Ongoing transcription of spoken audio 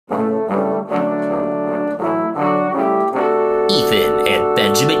Ethan and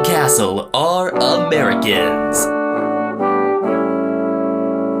Benjamin Castle are Americans.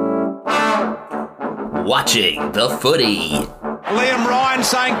 Watching the footy. Liam Ryan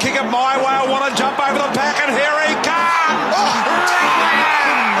saying, kick it my way, I want to jump over the pack, and here he comes!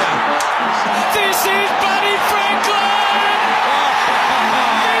 Ryan! This is Buddy Franklin!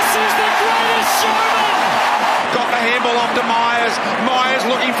 This is the greatest showman! Got the handball off to Myers. Myers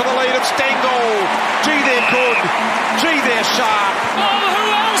looking for the lead of Stengel. Gee, they're good. Gee, they're sharp. Oh,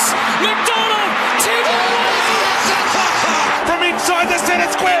 who else? McDonald! From inside the centre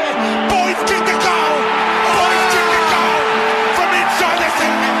square. Boys kick the goal. Boys kick the goal. From inside the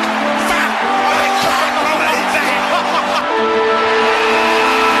centre. Fuck! I can't believe that.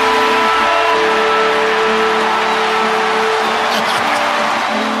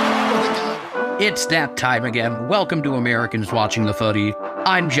 It's that time again. Welcome to Americans Watching the Footy.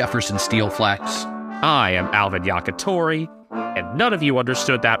 I'm Jefferson Steelflex. I am Alvin Yakitori, and none of you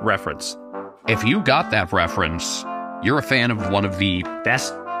understood that reference. If you got that reference, you're a fan of one of the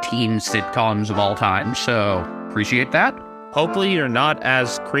best teen sitcoms of all time, so appreciate that. Hopefully you're not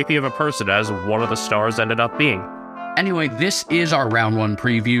as creepy of a person as one of the stars ended up being. Anyway, this is our Round 1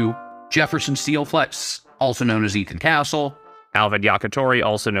 preview. Jefferson Steelflex, also known as Ethan Castle. Alvin Yakitori,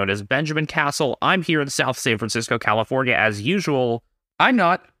 also known as Benjamin Castle. I'm here in South San Francisco, California, as usual. I'm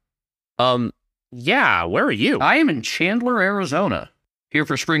not. Yeah, where are you? I am in Chandler, Arizona. Here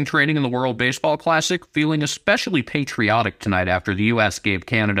for spring training in the World Baseball Classic, feeling especially patriotic tonight after the U.S. gave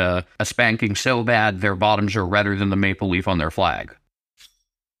Canada a spanking so bad their bottoms are redder than the maple leaf on their flag.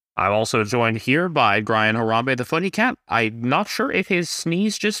 I'm also joined here by Brian Harambe, the Footy Cat. I'm not sure if his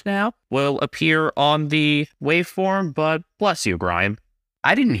sneeze just now will appear on the waveform, but bless you, Brian.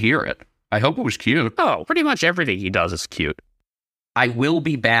 I didn't hear it. I hope it was cute. Oh, pretty much everything he does is cute. I will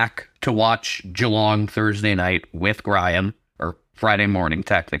be back to watch Geelong Thursday night with Graham, or Friday morning,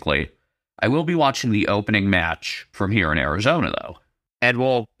 technically. I will be watching the opening match from here in Arizona, though. And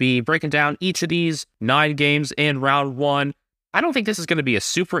we'll be breaking down each of these 9 games in round 1. I don't think this is going to be a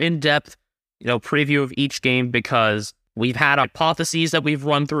super in-depth, preview of each game because we've had hypotheses that we've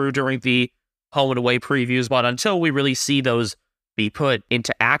run through during the home and away previews, but until we really see those be put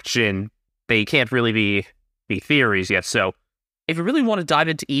into action, they can't really be theories yet. So if you really want to dive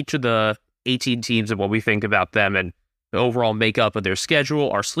into each of the 18 teams and what we think about them and the overall makeup of their schedule,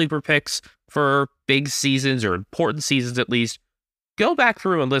 our sleeper picks for big seasons or important seasons at least, go back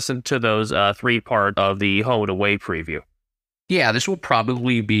through and listen to those 3-part of the home and away preview. Yeah, this will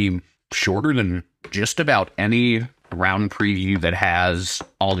probably be shorter than just about any round preview that has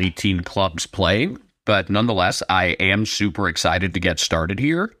all 18 clubs playing, but nonetheless, I am super excited to get started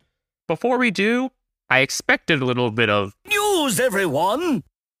here. Before we do, I expected a little bit of News, everyone!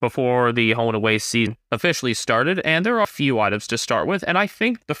 Before the home and away season officially started, and there are a few items to start with, and I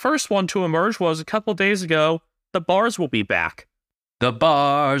think the first one to emerge was a couple days ago. The bars will be back. The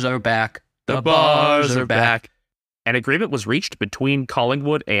bars are back. The bars are back. An agreement was reached between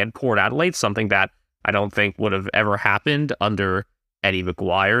Collingwood and Port Adelaide, something that I don't think would have ever happened under Eddie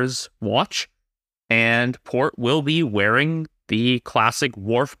McGuire's watch. And Port will be wearing the classic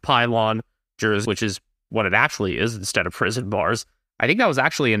wharf pylon jersey, which is what it actually is instead of prison bars. I think that was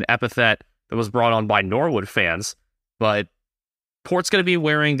actually an epithet that was brought on by Norwood fans. But Port's going to be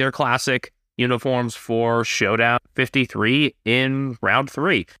wearing their classic uniforms for Showdown 53 in round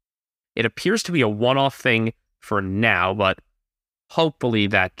 3. It appears to be a one-off thing for now, but hopefully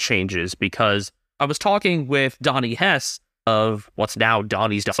that changes because I was talking with Donnie Hess of what's now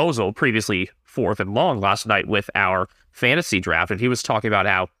Donnie's Disposal, previously Fourth and Long, last night with our fantasy draft, and he was talking about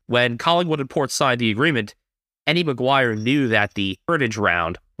how when Collingwood and Port signed the agreement, Eddie McGuire knew that the Heritage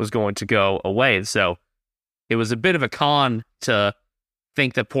round was going to go away, and so it was a bit of a con to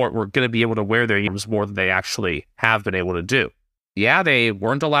think that Port were going to be able to wear their uniforms more than they actually have been able to do. Yeah, they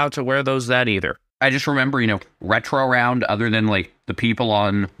weren't allowed to wear those then either. I just remember, retro round, other than the people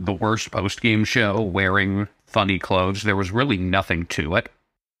on the worst post-game show wearing funny clothes, there was really nothing to it.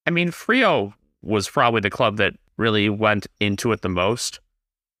 I mean, Freo was probably the club that really went into it the most.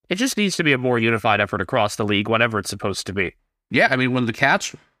 It just needs to be a more unified effort across the league, whatever it's supposed to be. Yeah, I mean, when the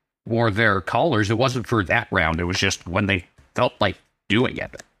Cats wore their collars, it wasn't for that round. It was just when they felt like doing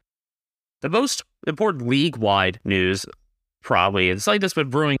it. The most important league-wide news, probably, it's like this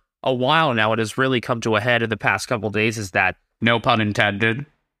been brewing a while now, it has really come to a head in the past couple of days, is that... No pun intended.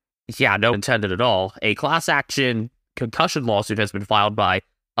 Yeah, no intended at all. A class action concussion lawsuit has been filed by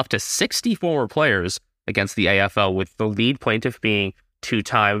up to 60 former players against the AFL, with the lead plaintiff being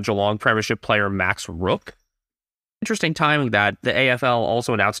two-time Geelong Premiership player Max Rook. Interesting timing that the AFL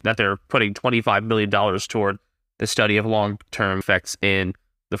also announced that they're putting $25 million toward the study of long-term effects in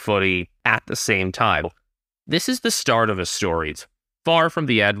the footy at the same time. This is the start of a story. It's far from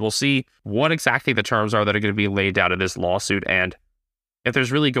the end. We'll see what exactly the terms are that are going to be laid down in this lawsuit and if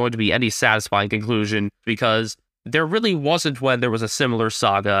there's really going to be any satisfying conclusion, because there really wasn't when there was a similar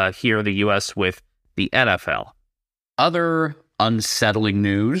saga here in the U.S. with the NFL. Other unsettling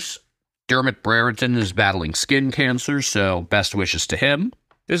news: Dermot Brereton is battling skin cancer, so best wishes to him.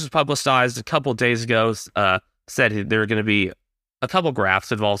 This was publicized a couple days ago. Said there are going to be a couple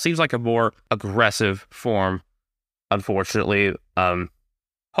grafts involved. Seems like a more aggressive form, unfortunately.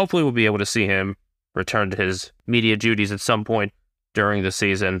 Hopefully we'll be able to see him return to his media duties at some point during the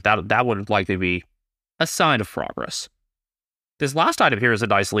season. That would likely be a sign of progress. This last item here is a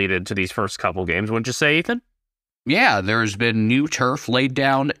nice lead into these first couple games, wouldn't you say, Ethan? Yeah, there's been new turf laid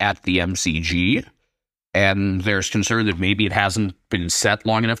down at the MCG, and there's concern that maybe it hasn't been set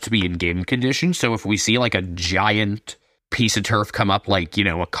long enough to be in game condition, so if we see like a giant piece of turf come up like,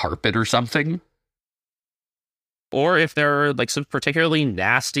 a carpet or something. Or if there are like some particularly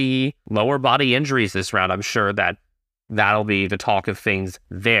nasty lower body injuries this round, I'm sure that'll be the talk of things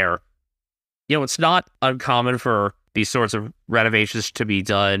there. It's not uncommon for these sorts of renovations to be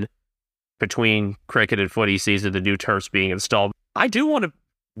done between cricket and footy season, the new turfs being installed. I do want to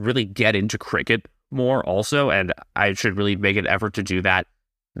really get into cricket more also, and I should really make an effort to do that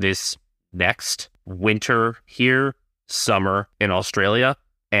this next winter here, summer in Australia.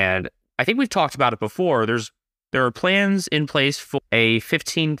 And I think we've talked about it before. There are plans in place for a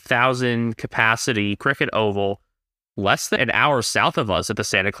 15,000 capacity cricket oval less than an hour south of us at the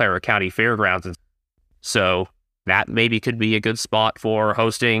Santa Clara County Fairgrounds. So that maybe could be a good spot for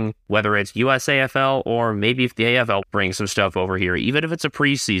hosting, whether it's USAFL or maybe if the AFL brings some stuff over here, even if it's a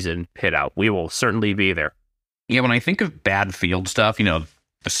preseason hit out, we will certainly be there. Yeah, when I think of bad field stuff, the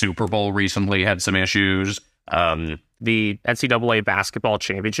Super Bowl recently had some issues. The NCAA basketball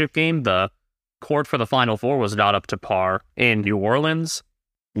championship game, the court for the Final Four was not up to par in New Orleans.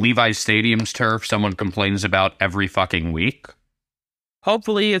 Levi's Stadium's turf, someone complains about every fucking week.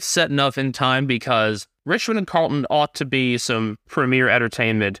 Hopefully it's set enough in time because Richmond and Carlton ought to be some premier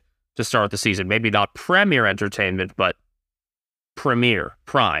entertainment to start the season. Maybe not premier entertainment, but premier,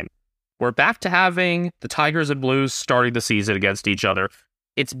 prime. We're back to having the Tigers and Blues starting the season against each other.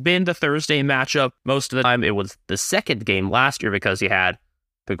 It's been the Thursday matchup most of the time. It was the second game last year because you had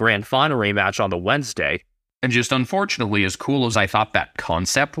the grand final rematch on the Wednesday. And just unfortunately, as cool as I thought that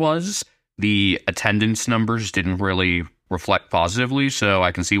concept was, the attendance numbers didn't really reflect positively, so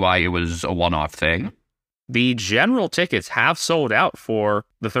I can see why it was a one-off thing. The general tickets have sold out for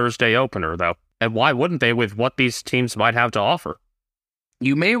the Thursday opener, though. And why wouldn't they with what these teams might have to offer?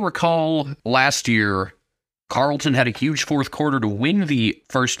 You may recall last year, Carlton had a huge fourth quarter to win the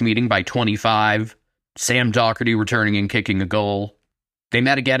first meeting by 25. Sam Doherty returning and kicking a goal. They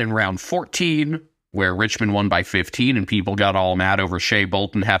met again in round 14, where Richmond won by 15 and people got all mad over Shea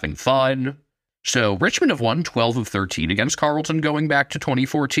Bolton having fun. So Richmond have won 12 of 13 against Carlton going back to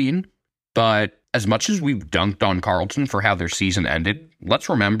 2014. But as much as we've dunked on Carlton for how their season ended, let's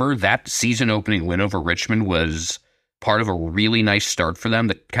remember that season opening win over Richmond was part of a really nice start for them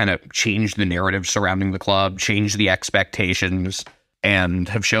that kind of changed the narrative surrounding the club, changed the expectations, and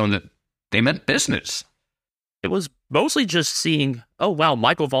have shown that they meant business. It was mostly just seeing, oh wow,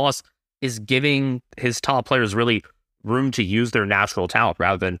 Michael Voss is giving his top players really room to use their natural talent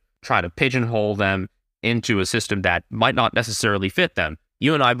rather than try to pigeonhole them into a system that might not necessarily fit them.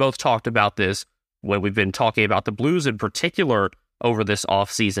 You and I both talked about this when we've been talking about the Blues in particular over this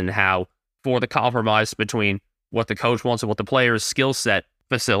offseason, how for the compromise between what the coach wants and what the player's skill set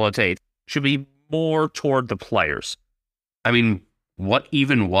facilitates should be more toward the players. I mean, what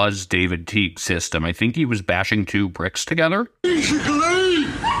even was David Teague's system? I think he was bashing two bricks together.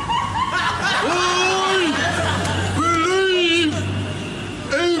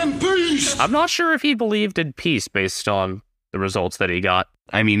 I'm not sure if he believed in peace based on the results that he got.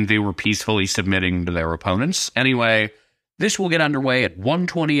 I mean, they were peacefully submitting to their opponents. Anyway, this will get underway at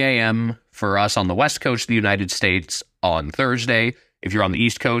 1:20 a.m. for us on the West Coast of the United States on Thursday. If you're on the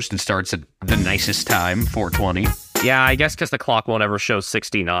East Coast, it starts at the nicest time, 4:20. Yeah, I guess because the clock won't ever show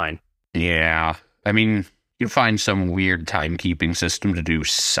 69. Yeah, I mean, you find some weird timekeeping system to do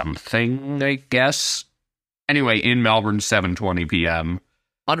something, I guess. Anyway, in Melbourne, 7:20 p.m.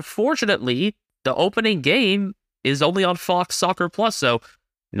 Unfortunately, the opening game is only on Fox Soccer Plus, so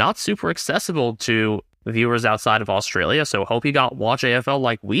not super accessible to viewers outside of Australia, so hope you got watch AFL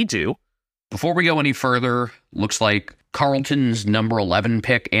like we do. Before we go any further, looks like Carlton's number 11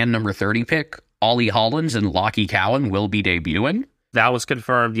 pick and number 30 pick Ollie Hollins and Lockie Cowan will be debuting. That was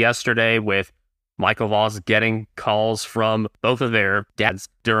confirmed yesterday with Michael Voss getting calls from both of their dads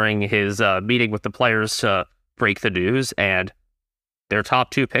during his meeting with the players to break the news. And their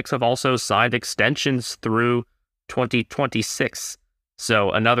top 2 picks have also signed extensions through 2026.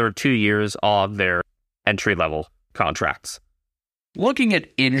 So another 2 years of their entry-level contracts. Looking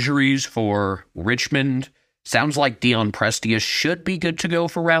at injuries for Richmond, sounds like Dion Prestia should be good to go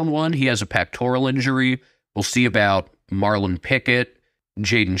for round 1. He has a pectoral injury. We'll see about Marlon Pickett,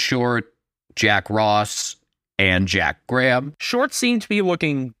 Jaden Short, Jack Ross, and Jack Graham. Short seemed to be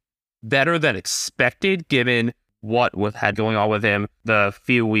looking better than expected, given what had going on with him the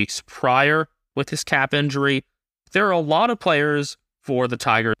few weeks prior with his cap injury. There are a lot of players for the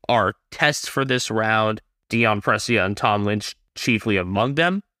Tigers are tests for this round, Dion Prestia and Tom Lynch chiefly among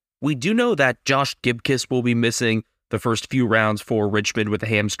them. We do know that Josh Gibkis will be missing the first few rounds for Richmond with a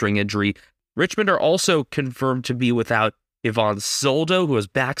hamstring injury. Richmond are also confirmed to be without Ivan Soldo, who has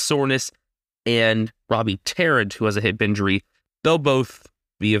back soreness, and Robbie Tarrant, who has a hip injury. They'll both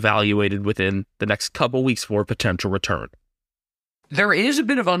be evaluated within the next couple weeks for potential return. There is a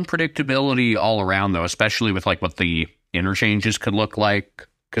bit of unpredictability all around, though, especially with like what the interchanges could look like,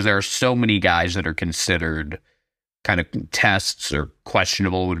 because there are so many guys that are considered kind of tests or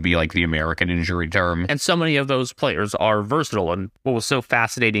questionable would be like the American injury term. And so many of those players are versatile. And what was so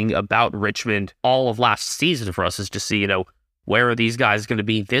fascinating about Richmond all of last season for us is to see, where are these guys going to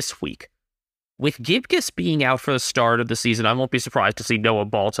be this week? With Gibkis being out for the start of the season, I won't be surprised to see Noah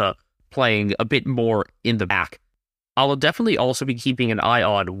Balta playing a bit more in the back. I'll definitely also be keeping an eye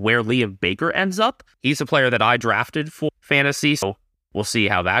on where Liam Baker ends up. He's a player that I drafted for fantasy, so we'll see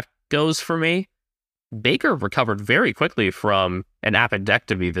how that goes for me. Baker recovered very quickly from an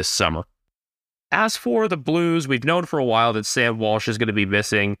appendectomy this summer. As for the Blues, we've known for a while that Sam Walsh is going to be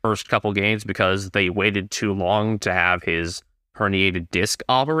missing first couple games because they waited too long to have his herniated disc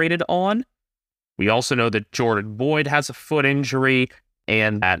operated on. We also know that Jordan Boyd has a foot injury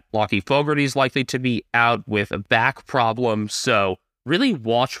and that Lockie Fogarty is likely to be out with a back problem. So really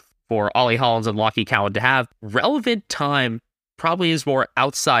watch for Ollie Hollins and Lockie Cowan to have relevant time, probably as more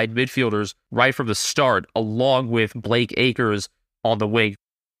outside midfielders right from the start, along with Blake Acres on the wing.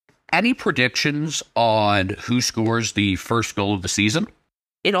 Any predictions on who scores the first goal of the season?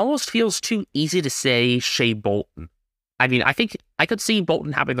 It almost feels too easy to say Shea Bolton. I mean, I think I could see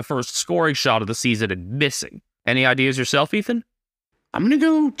Bolton having the first scoring shot of the season and missing. Any ideas yourself, Ethan? I'm going to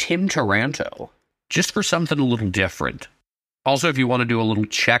go Tim Taranto, just for something a little different. Also, if you want to do a little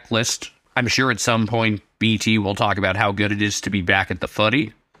checklist, I'm sure at some point BT will talk about how good it is to be back at the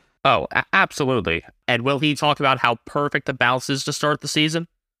footy. Oh, absolutely. And will he talk about how perfect the bounce is to start the season?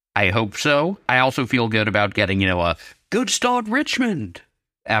 I hope so. I also feel good about getting, a good start Richmond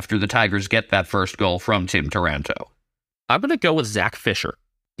after the Tigers get that first goal from Tim Taranto. I'm going to go with Zach Fisher.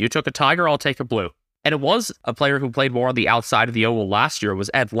 You took a Tiger, I'll take a Blue. And it was a player who played more on the outside of the oval last year. It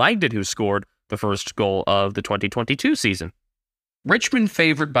was Ed Langdon who scored the first goal of the 2022 season. Richmond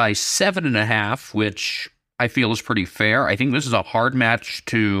favored by 7.5, which I feel is pretty fair. I think this is a hard match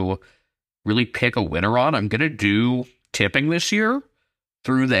to really pick a winner on. I'm going to do tipping this year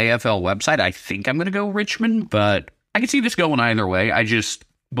through the AFL website. I think I'm going to go Richmond, but I can see this going either way. I just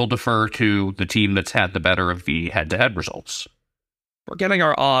will defer to the team that's had the better of the head-to-head results. We're getting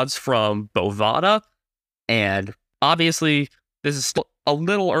our odds from Bovada, and obviously this is still a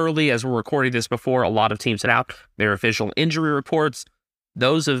little early as we're recording this before a lot of teams had out their official injury reports.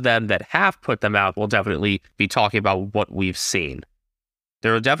 Those of them that have put them out will definitely be talking about what we've seen.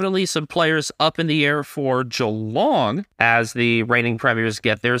 There are definitely some players up in the air for Geelong as the reigning premiers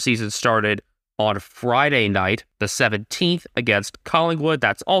get their season started on Friday night, the 17th, against Collingwood.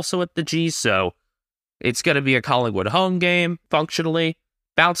 That's also at the G, so it's going to be a Collingwood home game, functionally.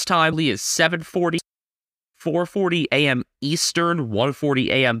 Bounce time is 7:40, 4:40 a.m. Eastern, 1:40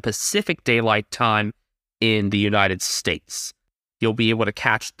 a.m. Pacific Daylight Time in the United States. You'll be able to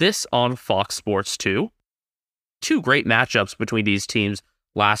catch this on Fox Sports 2. Two great matchups between these teams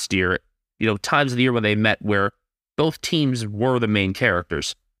last year. Times of the year when they met where both teams were the main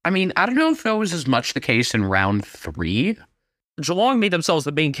characters. I mean, I don't know if that was as much the case in round 3. Geelong made themselves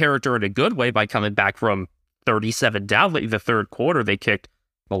the main character in a good way by coming back from 37 down late in the third quarter. They kicked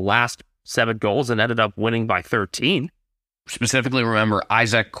the last 7 goals and ended up winning by 13. Specifically, remember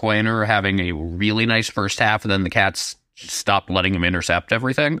Isaac Quainer having a really nice first half, and then the Cats stopped letting him intercept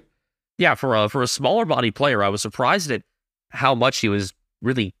everything. Yeah, for a smaller body player, I was surprised at how much he was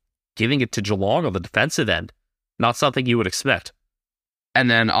really giving it to Geelong on the defensive end. Not something you would expect. And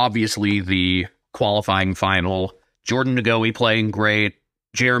then, obviously, the qualifying final, Jordan Ngoe playing great,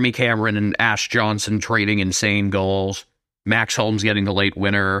 Jeremy Cameron and Ash Johnson trading insane goals. Max Holmes getting the late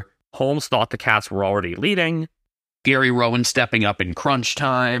winner. Holmes thought the Cats were already leading. Gary Rowan stepping up in crunch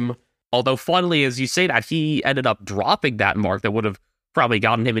time. Although, funnily, as you say that, he ended up dropping that mark that would have probably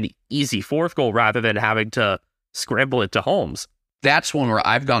gotten him an easy fourth goal rather than having to scramble it to Holmes. That's one where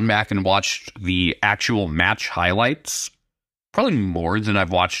I've gone back and watched the actual match highlights. Probably more than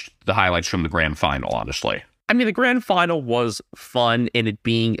I've watched the highlights from the grand final, honestly. I mean, the grand final was fun in it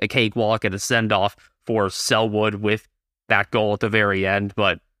being a cakewalk and a send-off for Selwood with that goal at the very end,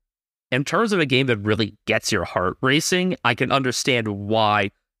 but in terms of a game that really gets your heart racing, I can understand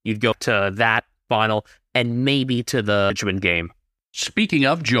why you'd go to that final and maybe to the Richmond game. Speaking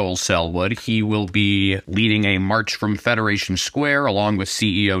of Joel Selwood, he will be leading a march from Federation Square along with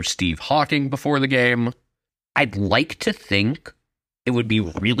CEO Steve Hawking before the game. I'd like to think it would be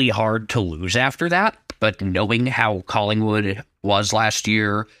really hard to lose after that, but knowing how Collingwood was last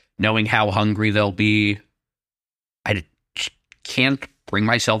year, knowing how hungry they'll be, I can't bring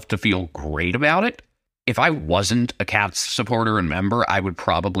myself to feel great about it. If I wasn't a Cats supporter and member, I would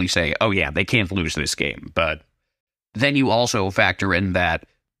probably say, oh yeah, they can't lose this game. But then you also factor in that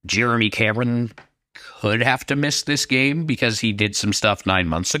Jeremy Cameron could have to miss this game because he did some stuff 9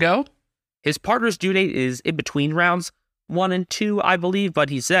 months ago. His partner's due date is in between rounds 1 and 2, I believe, but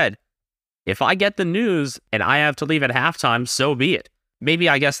he said, if I get the news and I have to leave at halftime, so be it. Maybe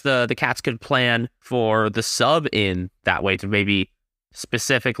I guess the Cats could plan for the sub in that way to maybe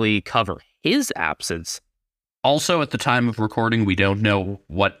specifically cover his absence. Also, at the time of recording, we don't know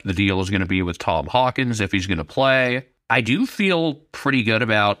what the deal is going to be with Tom Hawkins, if he's going to play. I do feel pretty good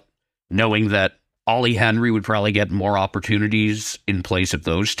about knowing that Ollie Henry would probably get more opportunities in place of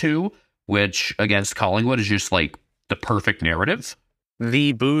those two, which against Collingwood is just like the perfect narrative.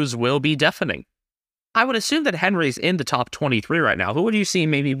 The boos will be deafening. I would assume that Henry's in the top 23 right now. Who would you see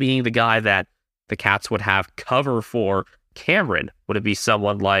maybe being the guy that the Cats would have cover for Cameron? Would it be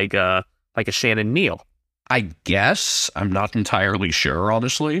someone like a Shannon Neal? I guess. I'm not entirely sure,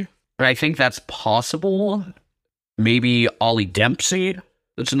 honestly. But I think that's possible. Maybe Ollie Dempsey.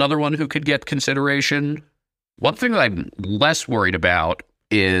 That's another one who could get consideration. One thing that I'm less worried about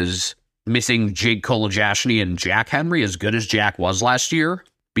is missing Jake Kolajashny and Jack Henry, as good as Jack was last year,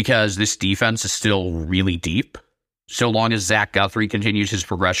 because this defense is still really deep. So long as Zach Guthrie continues his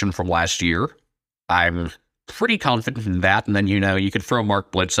progression from last year, I'm pretty confident in that. And then, you could throw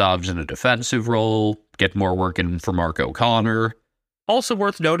Mark Blitzovs in a defensive role, get more work in for Mark O'Connor. Also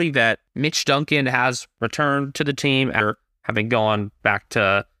worth noting that Mitch Duncan has returned to the team after having gone back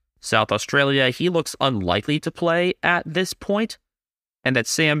to South Australia. He looks unlikely to play at this point, and that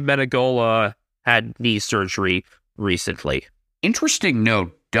Sam Menegola had knee surgery recently. Interesting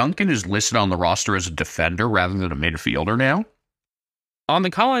note, Duncan is listed on the roster as a defender rather than a midfielder now. On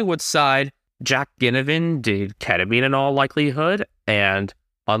the Collingwood side, Jack Ginnivan did ketamine in all likelihood, and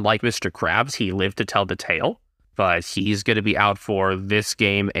unlike Mr. Krabs, he lived to tell the tale, but he's going to be out for this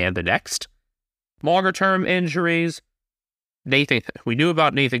game and the next. Longer-term injuries, we knew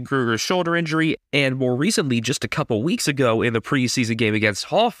about Nathan Kruger's shoulder injury, and more recently, just a couple weeks ago in the preseason game against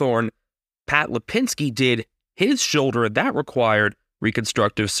Hawthorn, Pat Lipinski did his shoulder, and that required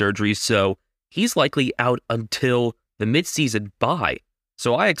reconstructive surgery, so he's likely out until the midseason bye.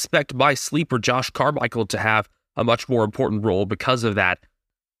 So I expect my sleeper Josh Carmichael to have a much more important role because of that.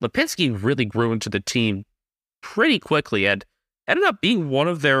 Lipinski really grew into the team pretty quickly and ended up being one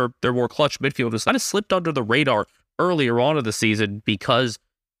of their more clutch midfielders. Kind of slipped under the radar earlier on in the season because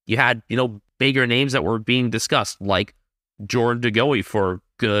you had, bigger names that were being discussed, like Jordan DeGoey for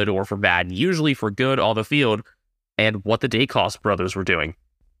good or for bad, usually for good on the field, and what the Dacos brothers were doing.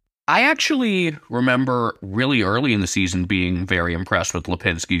 I actually remember really early in the season being very impressed with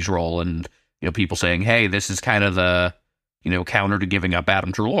Lipinski's role and, people saying, hey, this is kind of the, counter to giving up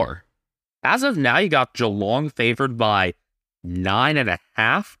Adam Treloar. As of now, you got Geelong favored by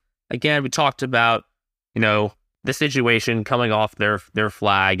 9.5. Again, we talked about, the situation coming off their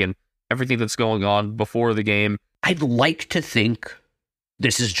flag and everything that's going on before the game. I'd like to think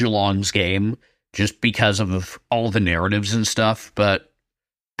this is Geelong's game just because of all the narratives and stuff, but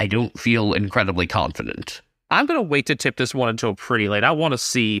I don't feel incredibly confident. I'm going to wait to tip this one until pretty late. I want to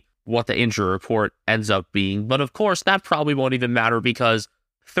see what the injury report ends up being, but of course, that probably won't even matter because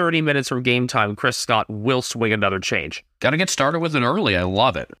 30 minutes from game time, Chris Scott will swing another change. Gotta get started with it early. I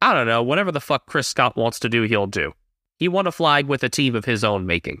love it. I don't know. Whatever the fuck Chris Scott wants to do, he'll do. He won a flag with a team of his own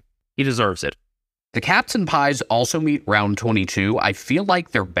making. He deserves it. The Cats and Pies also meet round 22. I feel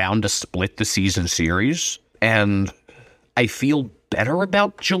like they're bound to split the season series, and I feel better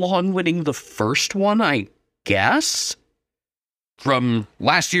about Geelong winning the first one, I guess. From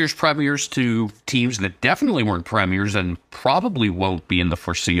last year's premiers to teams that definitely weren't premiers and probably won't be in the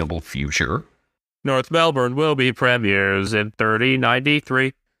foreseeable future. North Melbourne will be premiers in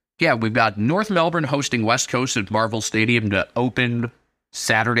 3093. Yeah, we've got North Melbourne hosting West Coast at Marvel Stadium to open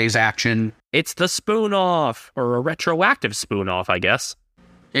Saturday's action. It's the spoon-off, or a retroactive spoon-off, I guess.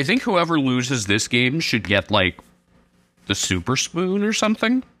 I think whoever loses this game should get, the Super Spoon or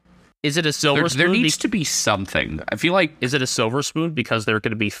something. Is it a silver spoon? There needs to be something. I feel like... Is it a silver spoon because they're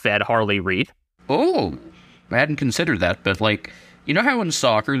going to be fed Harley Reid? Oh, I hadn't considered that, but, you know how in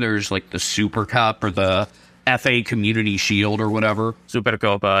soccer there's, the Super Cup or the FA Community Shield or whatever?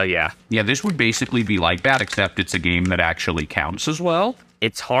 Supercopa, yeah. Yeah, this would basically be like that, except it's a game that actually counts as well.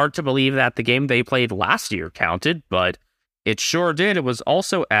 It's hard to believe that the game they played last year counted, but it sure did. It was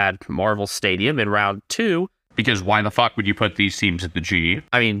also at Marvel Stadium in round 2. Because why the fuck would you put these teams at the G?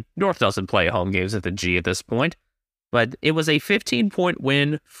 I mean, North doesn't play home games at the G at this point, but it was a 15-point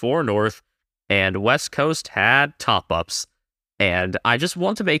win for North, and West Coast had top-ups. And I just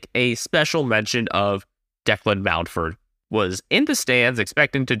want to make a special mention of Declan Mountford. Was in the stands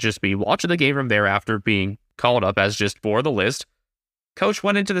expecting to just be watching the game from there after being called up as just for the list. Coach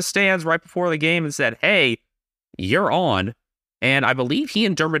went into the stands right before the game and said, "Hey, you're on." And I believe he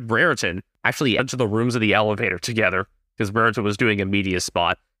and Dermot Brereton actually entered the rooms of the elevator together because Brereton was doing a media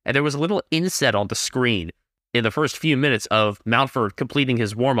spot. And there was a little inset on the screen in the first few minutes of Mountford completing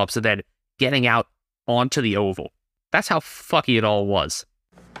his warm-ups and then getting out onto the oval. That's how fucky it all was.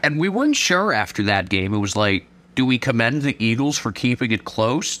 And we weren't sure after that game. It was do we commend the Eagles for keeping it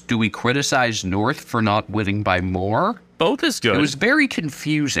close? Do we criticize North for not winning by more? Both is good. It was very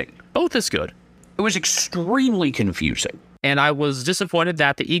confusing. Both is good. It was extremely confusing. And I was disappointed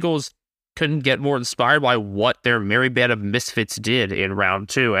that the Eagles couldn't get more inspired by what their merry band of misfits did in round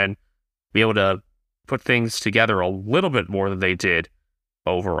 2 and be able to put things together a little bit more than they did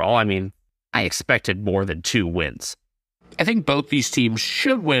overall. I mean, I expected more than 2 wins. I think both these teams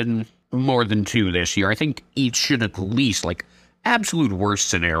should win more than 2 this year. I think each should at least, absolute worst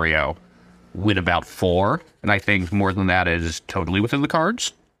scenario, win about 4. And I think more than that is totally within the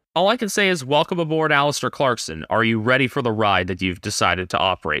cards. All I can say is welcome aboard, Alistair Clarkson. Are you ready for the ride that you've decided to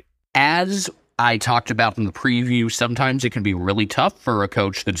operate? As I talked about in the preview, sometimes it can be really tough for a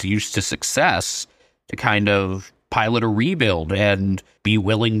coach that's used to success to kind of pilot a rebuild and be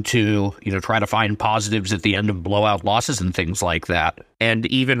willing to, try to find positives at the end of blowout losses and things like that. And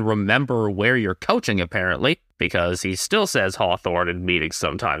even remember where you're coaching, apparently, because he still says Hawthorne in meetings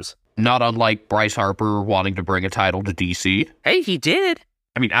sometimes. Not unlike Bryce Harper wanting to bring a title to DC. Hey, he did.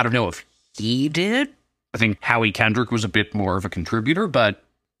 I mean, I don't know if he did. I think Howie Kendrick was a bit more of a contributor, but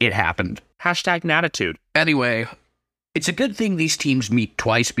it happened. #Natitude. Anyway, it's a good thing these teams meet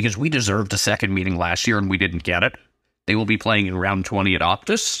twice because we deserved a second meeting last year and we didn't get it. They will be playing in round 20 at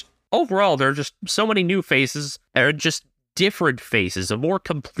Optus. Overall, there are just so many new faces, or just different faces, a more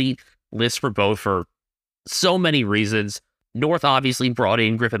complete list for both for so many reasons. North obviously brought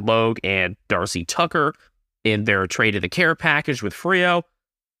in Griffin Logue and Darcy Tucker in their trade of the care package with Frio.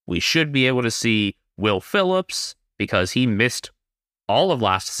 We should be able to see Will Phillips because he missed all of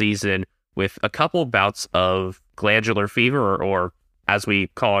last season with a couple bouts of glandular fever, or as we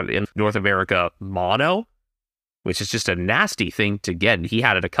call it in North America, mono, which is just a nasty thing to get, and he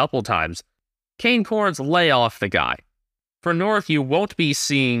had it a couple times. Kane Corns, lay off the guy. For North, you won't be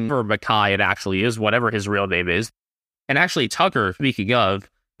seeing, for Mackay, it actually is, whatever his real name is. And actually, Tucker, speaking of,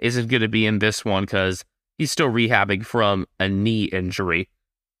 isn't going to be in this one because he's still rehabbing from a knee injury.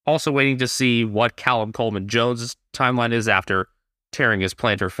 Also waiting to see what Callum Coleman-Jones' timeline is after tearing his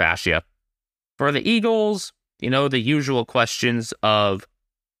plantar fascia. For the Eagles, the usual questions of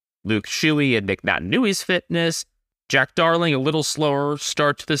Luke Shuey and Nick Natanui's fitness. Jack Darling, a little slower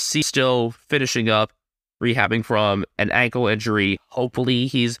start to the season, still finishing up, rehabbing from an ankle injury. Hopefully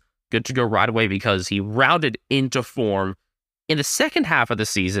he's good to go right away because he rounded into form in the second half of the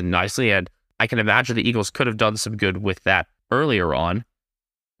season nicely, and I can imagine the Eagles could have done some good with that earlier on.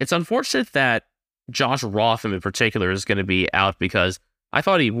 It's unfortunate that Josh Rotham in particular is going to be out because I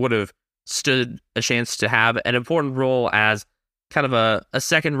thought he would have stood a chance to have an important role as kind of a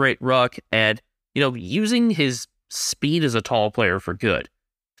second-rate ruck and, using his speed as a tall player for good.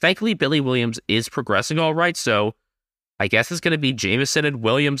 Thankfully, Billy Williams is progressing all right, so I guess it's going to be Jameson and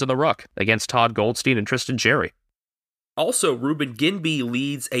Williams in the ruck against Todd Goldstein and Tristan Cherry. Also, Ruben Ginby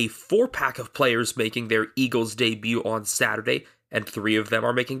leads a 4-pack of players making their Eagles debut on Saturday, and 3 of them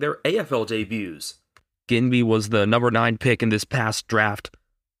are making their AFL debuts. Ginby was the number 9 pick in this past draft.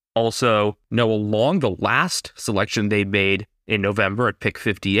 Also, Noah Long, the last selection they made in November at pick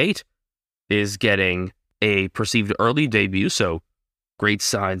 58, is getting a perceived early debut, so great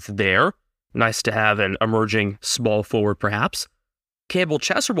signs there. Nice to have an emerging small forward, perhaps. Campbell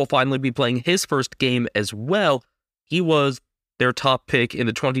Chesser will finally be playing his first game as well. He was their top pick in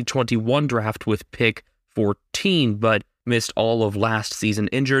the 2021 draft with pick 14, but missed all of last season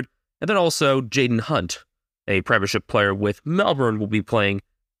injured. And then also Jaden Hunt, a Premiership player with Melbourne, will be playing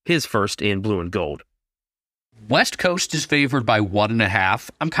his first in blue and gold. West Coast is favored by 1.5.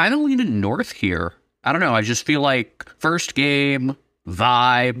 I'm kind of leaning north here. I don't know. I just feel like first game,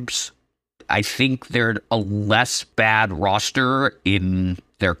 vibes. I think they're a less bad roster in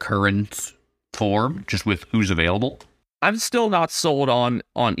their current form, just with who's available. I'm still not sold on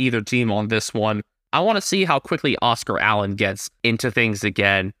either team on this one. I want to see how quickly Oscar Allen gets into things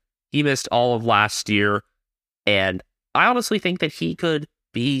again. He missed all of last year, and I honestly think that he could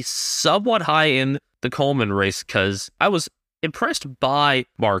be somewhat high in the Coleman race because I was impressed by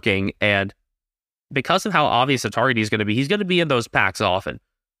marking, and because of how obvious a target he's going to be in those packs often.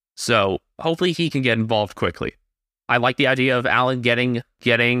 So hopefully he can get involved quickly. I like the idea of Allen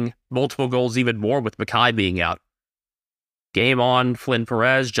getting multiple goals even more with Mackay being out. Game on, Flynn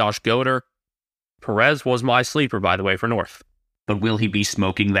Perez, Josh Goder. Perez was my sleeper, by the way, for North. But will he be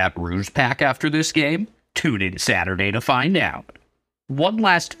smoking that Rouge pack after this game? Tune in Saturday to find out. One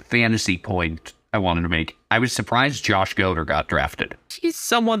last fantasy point I wanted to make. I was surprised Josh Goder got drafted. He's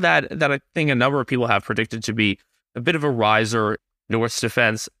someone that I think a number of people have predicted to be a bit of a riser. North's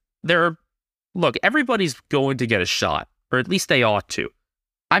defense. Look, everybody's going to get a shot, or at least they ought to.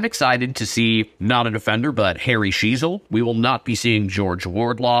 I'm excited to see not a defender, but Harry Sheasel. We will not be seeing George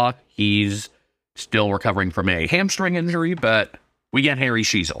Wardlaw. He's still recovering from a hamstring injury, but we get Harry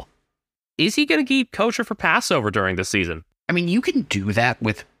Sheasel. Is he going to keep kosher for Passover during the season? I mean, you can do that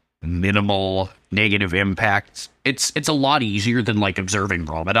with minimal negative impacts. It's a lot easier than like observing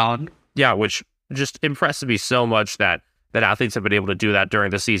Ramadan. Yeah, which just impresses me so much that athletes have been able to do that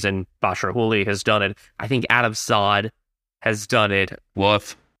during the season. Bashar Houli has done it. I think Adam Saad has done it.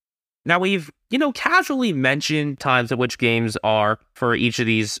 Woof. Now we've, casually mentioned times at which games are for each of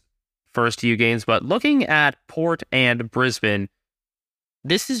these first few games, but looking at Port and Brisbane,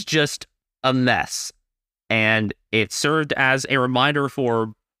 this is just a mess. And it served as a reminder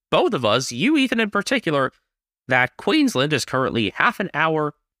for both of us, you, Ethan, in particular, that Queensland is currently half an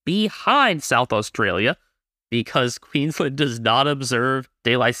hour behind South Australia because Queensland does not observe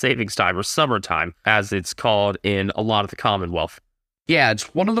daylight savings time, or summertime, as it's called in a lot of the Commonwealth. Yeah,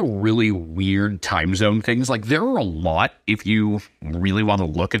 it's one of the really weird time zone things. Like, there are a lot if you really want to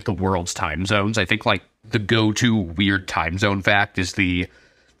look at the world's time zones. I think, like, the go-to weird time zone fact is the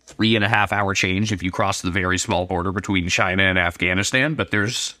 3.5 hour change if you cross the very small border between China and Afghanistan, but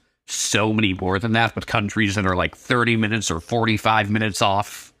there's so many more than that with countries that are like 30 minutes or 45 minutes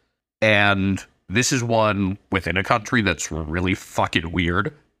off, and this is one within a country that's really fucking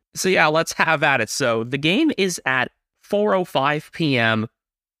weird. So yeah, let's have at it. So the game is at 4:05 p.m.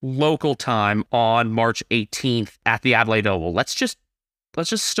 local time on March 18th at the Adelaide Oval. Let's just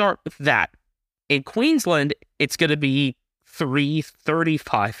start with that. In Queensland, it's going to be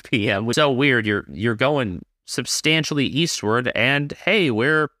 3:35 p.m. Which is so weird. You're going substantially eastward, and hey,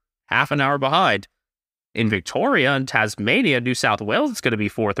 we're half an hour behind. In Victoria and Tasmania, New South Wales, it's going to be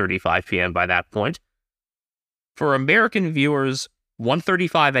 4:35 p.m. by that point. For American viewers,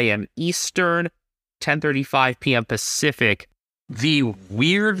 1:35 a.m. Eastern, 10:35 p.m. Pacific. The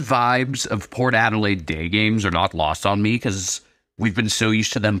weird vibes of Port Adelaide day games are not lost on me because we've been so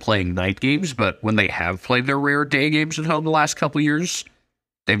used to them playing night games, but when they have played their rare day games at home the last couple of years,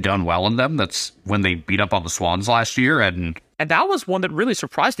 they've done well in them. That's when they beat up on the Swans last year, and that was one that really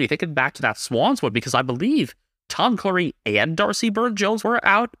surprised me, thinking back to that Swans one, because I believe Tom Clurey and Darcy Byrne-Jones were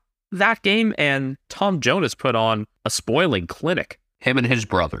out that game, and Tom Jonas put on a spoiling clinic. Him and his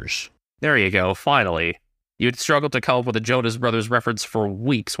brothers. There you go, finally. You'd struggled to come up with a Jonas Brothers reference for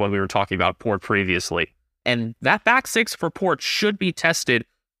weeks when we were talking about Port previously. And that back six for Port should be tested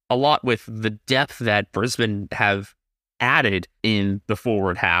a lot with the depth that Brisbane have added in the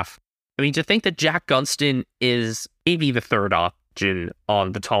forward half. I mean, to think that Jack Gunston is maybe the third option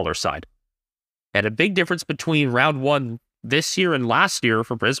on the taller side. And a big difference between round one this year and last year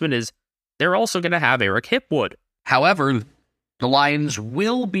for Brisbane is they're also going to have Eric Hipwood. However, the Lions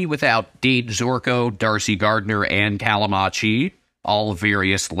will be without Dade Zorko, Darcy Gardner, and Kalamachi, all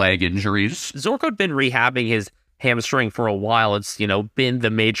various leg injuries. Zorko had been rehabbing his hamstring for a while. It's, been the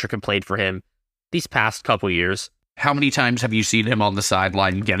major complaint for him these past couple years. How many times have you seen him on the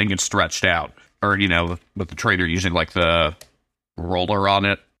sideline getting it stretched out? Or, with the trainer using, like, the roller on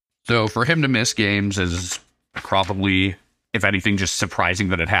it? So for him to miss games is probably, if anything, just surprising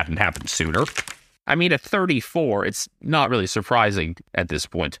that it hadn't happened sooner. I mean, at 34, it's not really surprising at this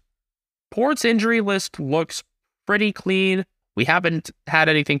point. Port's injury list looks pretty clean. We haven't had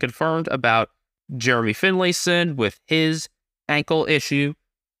anything confirmed about Jeremy Finlayson with his ankle issue.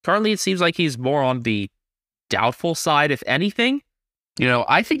 Currently, it seems like he's more on the doubtful side, if anything.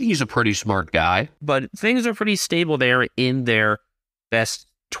 I think he's a pretty smart guy. But things are pretty stable there in their best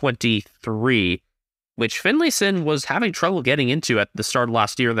 23, which Finlayson was having trouble getting into at the start of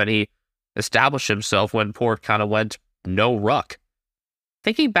last year. Then he established himself when Port kind of went no ruck.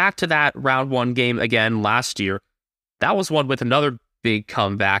 Thinking back to that round 1 game again last year, that was one with another big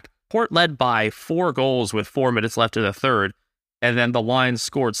comeback. Port led by 4 goals with 4 minutes left in the third, and then the Lions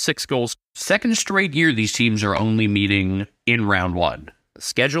scored 6 goals. Second straight year these teams are only meeting in round 1.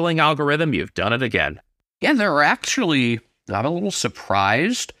 Scheduling algorithm, you've done it again. Yeah, they're actually, I'm a little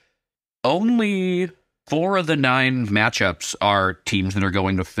surprised. Only 4 of the 9 matchups are teams that are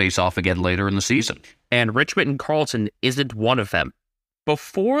going to face off again later in the season. And Richmond and Carlton isn't one of them.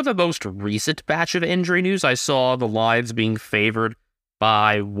 Before the most recent batch of injury news, I saw the Lions being favored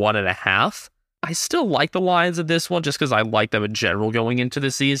by 1.5. I still like the Lions in this one just because I like them in general going into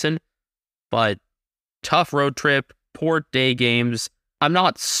the season. But tough road trip, Port day games, I'm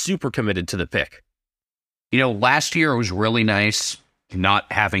not super committed to the pick. Last year it was really nice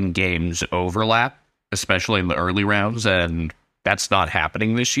not having games overlap, especially in the early rounds, and that's not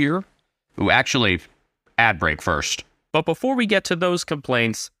happening this year. Ooh, actually, ad break first. But before we get to those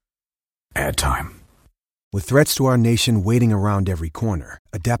complaints... Ad time. With threats to our nation waiting around every corner,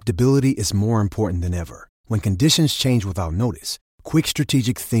 adaptability is more important than ever. When conditions change without notice, quick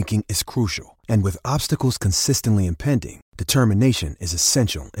strategic thinking is crucial. And with obstacles consistently impending, determination is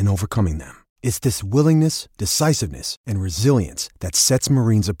essential in overcoming them. It's this willingness, decisiveness, and resilience that sets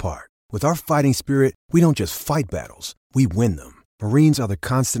Marines apart. With our fighting spirit, we don't just fight battles, we win them. Marines are the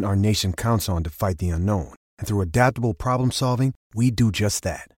constant our nation counts on to fight the unknown. And through adaptable problem solving, we do just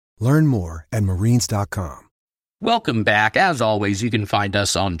that. Learn more at marines.com. Welcome back. As always, you can find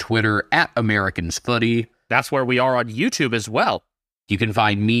us on Twitter at Americans Footy. That's where we are on YouTube as well. You can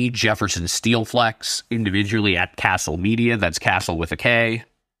find me, Jefferson Steelflex, individually at Castle Media. That's Castle with a K.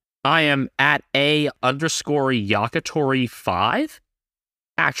 I am at _Yakatori5.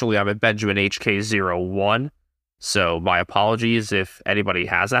 Actually, I'm at Benjamin HK01. So my apologies if anybody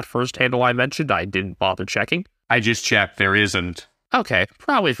has that first handle I mentioned. I didn't bother checking. I just checked. There isn't. Okay,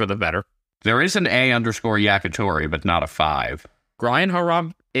 probably for the better. There is an A_Yakatori, but not a 5. Brian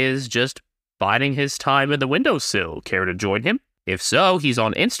Haram is just biding his time in the windowsill. Care to join him? If so, he's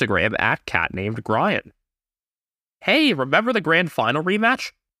on Instagram at @catnamedGrian. Hey, remember the grand final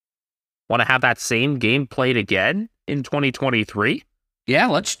rematch? Want to have that same game played again in 2023? Yeah,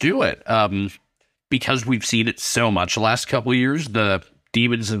 let's do it. Because we've seen it so much the last couple of years, the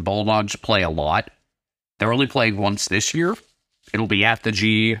Demons and Bulldogs play a lot. They're only playing once this year. It'll be at the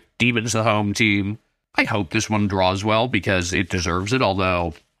G. Demons the home team. I hope this one draws well because it deserves it,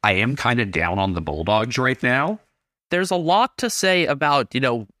 although I am kind of down on the Bulldogs right now. There's a lot to say about,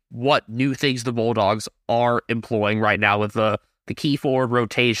 what new things the Bulldogs are employing right now with the key forward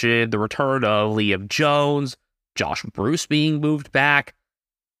rotation, the return of Liam Jones, Josh Bruce being moved back.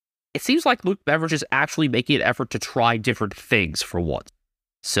 It seems like Luke Beveridge is actually making an effort to try different things for once.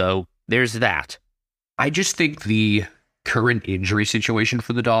 So there's that. I just think the current injury situation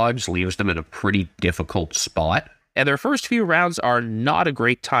for the Dogs leaves them in a pretty difficult spot. And their first few rounds are not a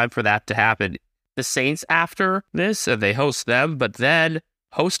great time for that to happen. The Saints after this, they host them, but then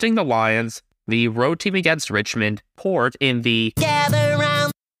hosting the Lions, the road team against Richmond, Port in the Gather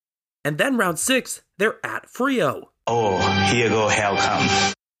round. And then round 6, they're at Freo. Oh, here go hell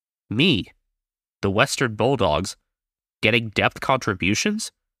come. me, the Western Bulldogs, getting depth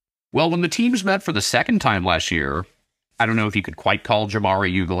contributions? Well, when the teams met for the second time last year, I don't know if you could quite call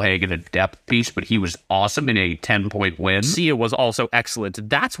Jamari Ugelhagen a depth piece, but he was awesome in a 10-point win. Sia was also excellent.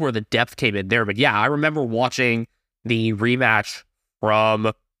 That's where the depth came in there. But yeah, I remember watching the rematch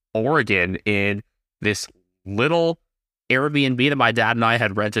from Oregon in this little Airbnb that my dad and I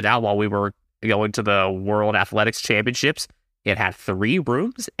had rented out while we were going to the World Athletics Championships. It had 3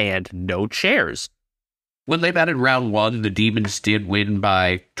 rooms and no chairs. When they met in round 1, the Demons did win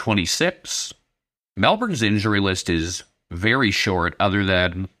by 26. Melbourne's injury list is very short, other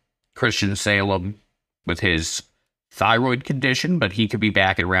than Christian Salem with his thyroid condition, but he could be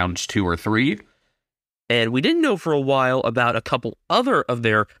back in rounds 2 or 3. And we didn't know for a while about a couple other of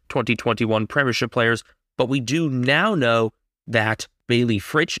their 2021 Premiership players, but we do now know that Bailey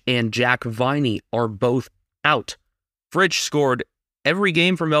Fritsch and Jack Viney are both out. Fritsch scored every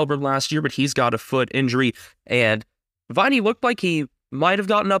game for Melbourne last year, but he's got a foot injury, and Viney looked like he might have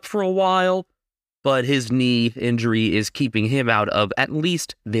gotten up for a while, but his knee injury is keeping him out of at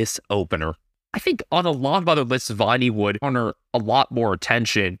least this opener. I think on a lot of other lists, Viney would garner a lot more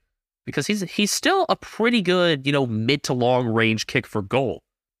attention because he's still a pretty good, mid to long range kick for goal.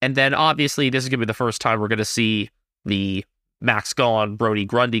 And then obviously this is going to be the first time we're going to see the Max Gawn, Brody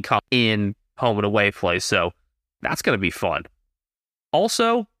Grundy come in home and away play. So that's going to be fun.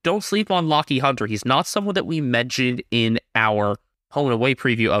 Also, don't sleep on Lockie Hunter. He's not someone that we mentioned in our home and away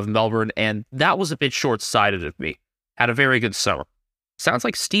preview of Melbourne, and that was a bit short-sighted of me. Had a very good summer. Sounds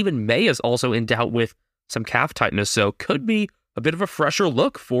like Stephen May is also in doubt with some calf tightness, so could be a bit of a fresher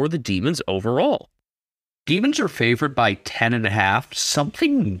look for the Demons overall. Demons are favored by 10.5.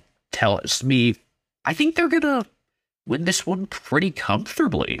 Something tells me I think they're going to win this one pretty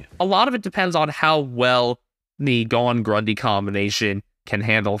comfortably. A lot of it depends on how well the Gawn-Grundy combination can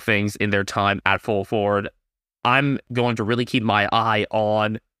handle things in their time at full forward. I'm going to really keep my eye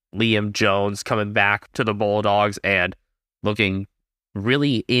on Liam Jones coming back to the Bulldogs and looking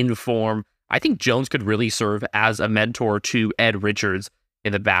really in form. I think Jones could really serve as a mentor to Ed Richards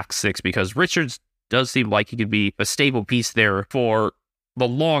in the back six because Richards does seem like he could be a stable piece there for the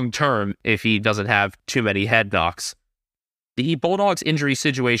long term if he doesn't have too many head knocks. The Bulldogs injury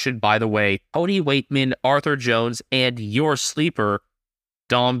situation, by the way, Cody Waitman, Arthur Jones, and your sleeper,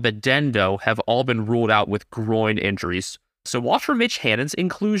 Dom Bedendo, have all been ruled out with groin injuries. So watch for Mitch Hannon's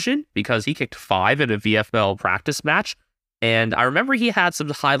inclusion because he kicked 5 in a VFL practice match. And I remember he had some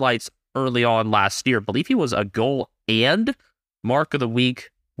highlights early on last year. I believe he was a goal and Mark of the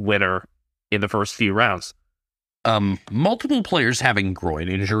Week winner in the first few rounds. Multiple players having groin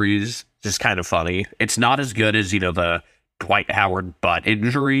injuries is kind of funny. It's not as good as, the Dwight Howard butt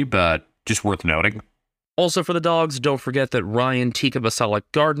injury, but just worth noting. Also for the Dogs, don't forget that Ryan Tika Basala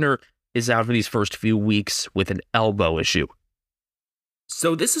Gardner is out for these first few weeks with an elbow issue.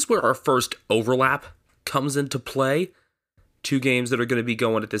 So this is where our first overlap comes into play. 2 games that are going to be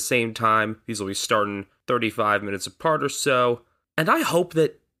going at the same time. These will be starting 35 minutes apart or so. And I hope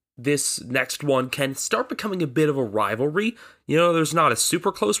that this next one can start becoming a bit of a rivalry. There's not a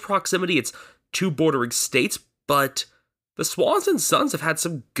super close proximity. It's 2 bordering states, but the Swans and Suns have had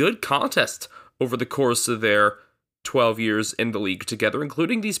some good contests over the course of their 12 years in the league together,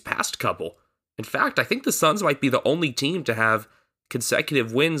 including these past couple. In fact, I think the Suns might be the only team to have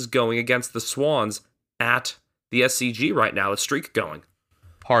consecutive wins going against the Swans at the SCG right now, a streak going.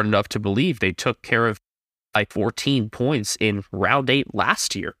 Hard enough to believe they took care of 14 points in round 8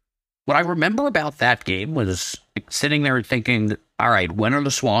 last year. What I remember about that game was sitting there thinking, all right, when are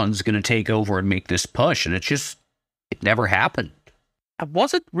the Swans going to take over and make this push? And it never happened. I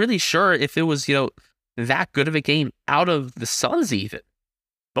wasn't really sure if it was, that good of a game out of the Suns even.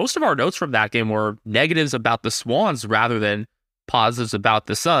 Most of our notes from that game were negatives about the Swans rather than positives about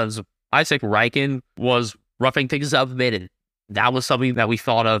the Suns. Isaac Reichen was roughing things up a bit, and that was something that we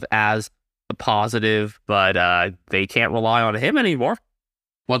thought of as a positive, but they can't rely on him anymore.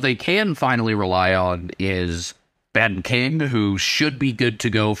 What they can finally rely on is Ben King, who should be good to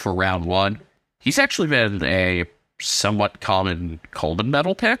go for round 1. He's actually been a somewhat common Coleman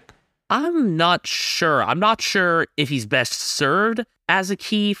medal pick. I'm not sure. I'm not sure if he's best served as a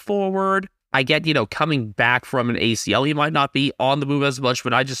key forward. I get, coming back from an ACL, he might not be on the move as much,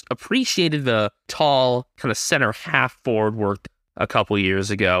 but I just appreciated the tall kind of center half forward work a couple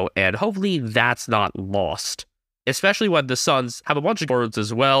years ago, and hopefully that's not lost. Especially when the Suns have a bunch of forwards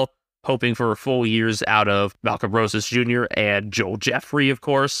as well, hoping for full years out of Malcolm Rosas Jr. and Joel Jeffrey, of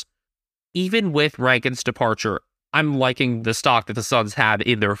course. Even with Rankin's departure, I'm liking the stock that the Suns have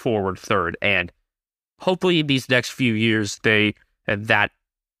in their forward third, and hopefully these next few years, that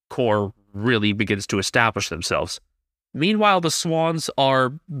core really begins to establish themselves. Meanwhile, the Swans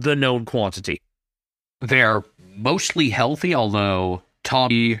are the known quantity. They're mostly healthy, although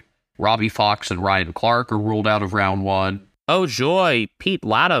Tommy, Robbie Fox, and Ryan Clark are ruled out of round 1. Oh joy, Pete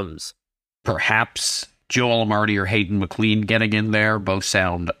Laddams. Perhaps Joel Amarty or Hayden McLean getting in there. Both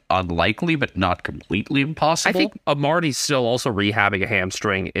sound unlikely, but not completely impossible. I think Amarty's still also rehabbing a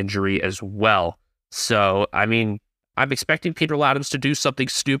hamstring injury as well. So, I'm expecting Peter Laddams to do something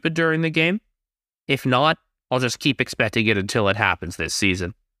stupid during the game. If not, I'll just keep expecting it until it happens this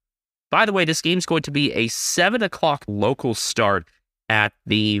season. By the way, this game's going to be a 7 o'clock local start at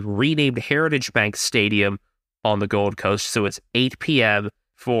the renamed Heritage Bank Stadium on the Gold Coast. So it's 8 p.m.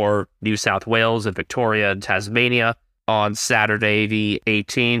 for New South Wales and Victoria and Tasmania on Saturday the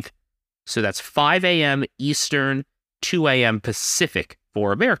 18th. So that's 5 a.m. Eastern, 2 a.m. Pacific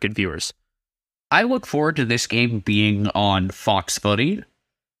for American viewers. I look forward to this game being on Fox Footy.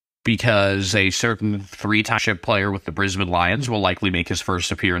 because a certain three-time player with the Brisbane Lions will likely make his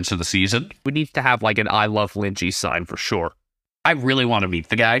first appearance of the season. We need to have like an I Love Lynchy sign for sure. I really want to meet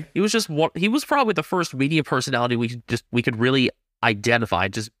the guy. He was probably the first media personality we could really identify,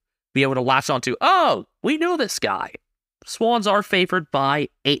 just be able to latch onto. Oh, we know this guy. Swans are favored by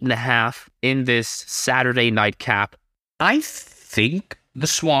 8.5 in this Saturday nightcap. I think the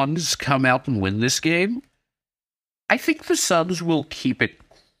Swans come out and win this game. I think the Suns will keep it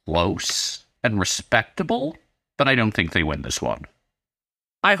close and respectable, but I don't think they win this one.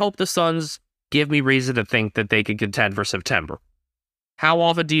 I hope the Suns give me reason to think that they can contend for September. How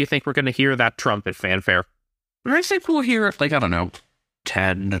often do you think we're going to hear that trumpet fanfare? I think we'll hear it,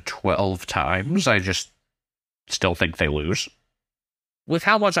 10 to 12 times. I just still think they lose. With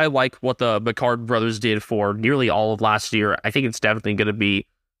how much I like what the McCartan brothers did for nearly all of last year, I think it's definitely going to be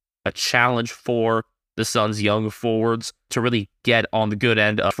a challenge for the Suns' young forwards to really get on the good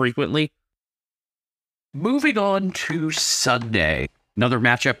end frequently. Moving on to Sunday. Another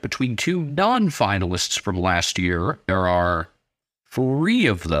matchup between two non-finalists from last year. There are 3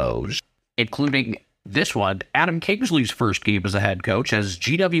 of those, including this one, Adam Kingsley's first game as a head coach, as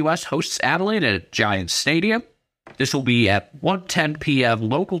GWS hosts Adelaide at Giants Stadium. This will be at 1:10 p.m.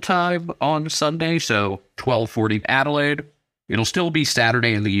 local time on Sunday, so 12:40 Adelaide. It'll still be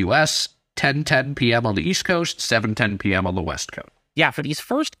Saturday in the U.S., 10:10 p.m. on the East Coast, 7:10 p.m. on the West Coast. Yeah, for these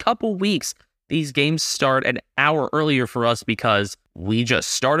first couple weeks, these games start an hour earlier for us because we just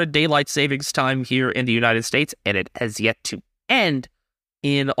started daylight savings time here in the United States, and it has yet to end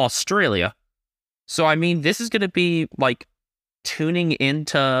in Australia. So, I mean, this is going to be like tuning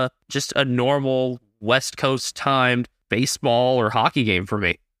into just a normal West Coast timed baseball or hockey game for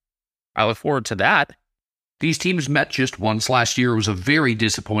me. I look forward to that. These teams met just once last year. It was a very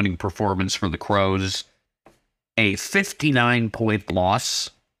disappointing performance for the Crows. A 59-point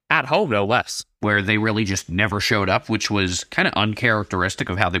loss. At home, no less. Where they really just never showed up, which was kind of uncharacteristic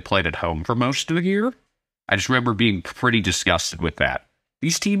of how they played at home for most of the year. I just remember being pretty disgusted with that.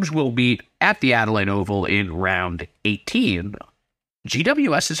 These teams will meet at the Adelaide Oval in round 18.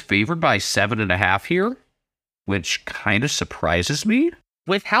 GWS is favored by 7.5 here, which kind of surprises me.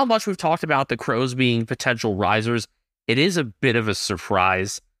 With how much we've talked about the Crows being potential risers, it is a bit of a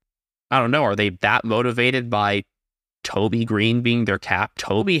surprise. I don't know, are they that motivated by Toby Green being their cap?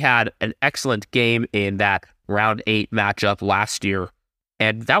 Toby had an excellent game in that round 8 matchup last year,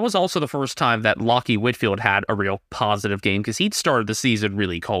 and that was also the first time that Lockie Whitfield had a real positive game because he'd started the season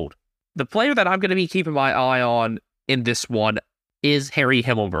really cold. The player that I'm going to be keeping my eye on in this one is Harry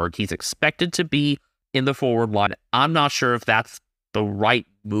Himmelberg. He's expected to be in the forward line. I'm not sure if that's the right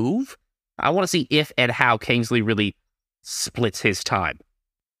move. I want to see if and how Kingsley really splits his time.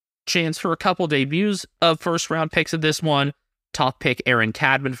 Chance for a couple debuts of first-round picks in this one. Top pick Aaron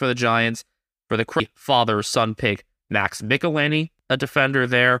Cadman for the Giants. For the father-son pick, Max Michelini, a defender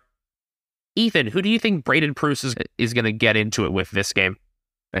there. Ethan, who do you think Braden Pruce is going to get into it with this game?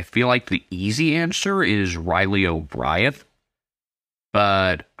 I feel like the easy answer is Riley O'Brien.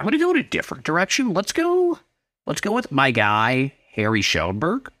 But I'm going to go in a different direction. Let's go with my guy, Harry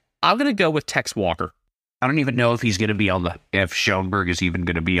Schoenberg. I'm going to go with Tex Walker. I don't even know if he's going to be if Schoenberg is even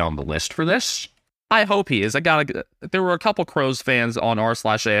going to be on the list for this. I hope he is. There were a couple Crows fans on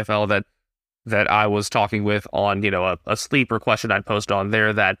r/AFL that I was talking with on, a sleeper question I'd post on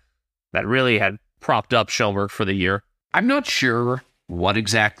there that really had propped up Schoenberg for the year. I'm not sure what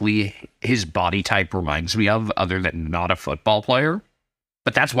exactly his body type reminds me of other than not a football player,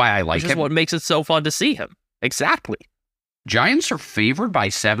 but that's why I like him. Which is what makes it so fun to see him. Exactly. Giants are favored by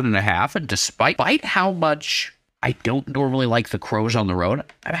 7.5, and despite how much I don't normally like the Crows on the road,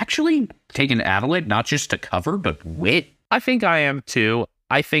 I'm actually taking Adelaide not just to cover, but win. I think I am too.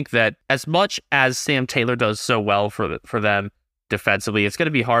 I think that as much as Sam Taylor does so well for them defensively, it's going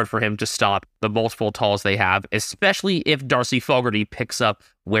to be hard for him to stop the multiple talls they have, especially if Darcy Fogarty picks up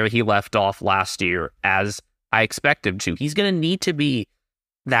where he left off last year, as I expect him to. He's going to need to be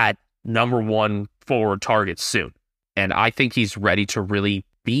that number one forward target soon. And I think he's ready to really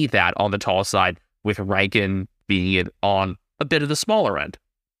be that on the tall side, with Rankin being it on a bit of the smaller end.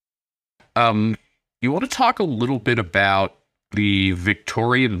 You want to talk a little bit about the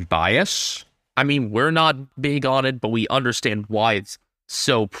Victorian bias? I mean, we're not big on it, but we understand why it's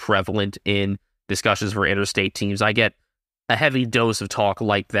so prevalent in discussions for interstate teams. I get a heavy dose of talk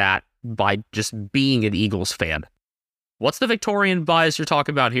like that by just being an Eagles fan. What's the Victorian bias you're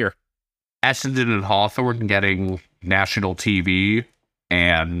talking about here? Essendon and Hawthorn getting national TV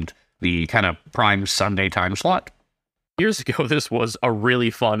and the kind of prime Sunday time slot. Years ago, this was a really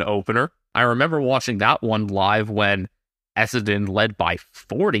fun opener. I remember watching that one live when Essendon led by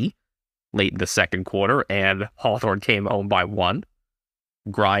 40 late in the second quarter, and Hawthorn came home by 1.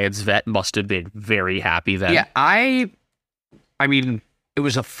 Grian's vet must have been very happy then. Yeah, I mean, it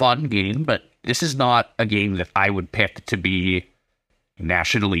was a fun game, but this is not a game that I would pick to be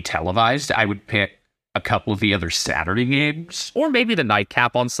nationally televised. I would pick a couple of the other Saturday games. Or maybe the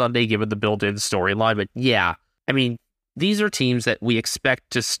nightcap on Sunday, given the built-in storyline. But yeah, I mean, these are teams that we expect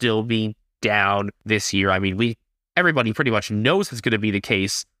to still be down this year. I mean, everybody pretty much knows it's going to be the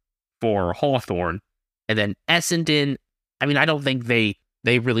case for Hawthorn. And then Essendon, I mean, I don't think they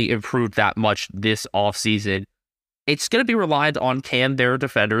really improved that much this offseason. It's going to be reliant on, can their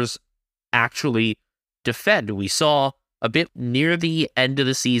defenders actually defend? We saw a bit near the end of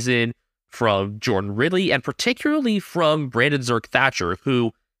the season from Jordan Ridley, and particularly from Brandon Zerk-Thatcher,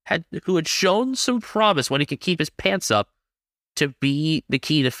 who had shown some promise when he could keep his pants up to be the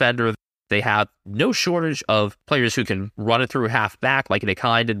key defender. They have no shortage of players who can run it through half back, like Nick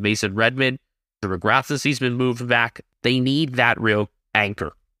Hind and Mason Redmond. The McGrath, since he's been moved back, they need that real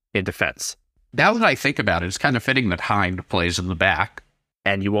anchor in defense. Now that I think about it, it's kind of fitting that Hind plays in the back.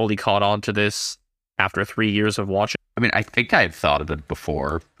 And you only caught on to this after 3 years of watching. I mean, I think I had thought of it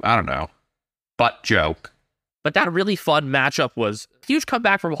before. I don't know. Butt joke. But that really fun matchup was a huge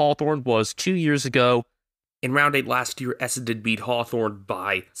comeback from Hawthorn was 2 years ago. In round 8 last year, Essendon beat Hawthorn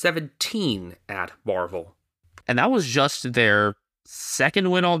by 17 at Marvel. And that was just their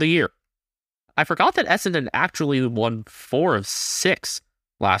second win all the year. I forgot that Essendon actually won 4 of 6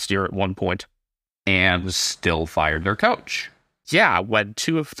 last year at one point. And still fired their coach. Yeah, when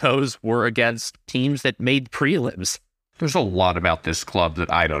 2 of those were against teams that made prelims. There's a lot about this club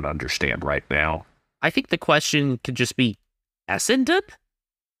that I don't understand right now. I think the question could just be, Essendon?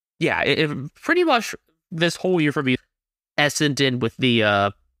 Yeah, it pretty much this whole year for me, Essendon with the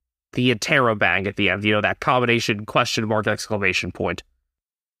Interrobang at the end, that combination question mark exclamation point.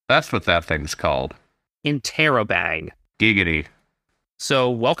 That's what that thing's called. Interrobang. Giggity.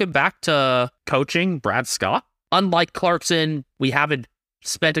 So welcome back to coaching, Brad Scott. Unlike Clarkson, we haven't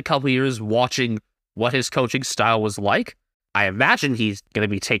spent a couple years watching what his coaching style was like. I imagine he's going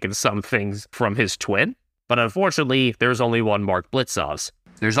to be taking some things from his twin, but unfortunately, there's only one Mark Blitzovs.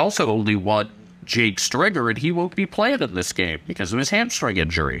 There's also only one Jake Stringer, and he won't be playing in this game because of his hamstring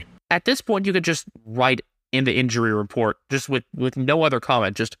injury. At this point, you could just write in the injury report, just with no other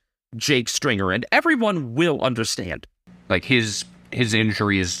comment, just Jake Stringer, and everyone will understand. Like, his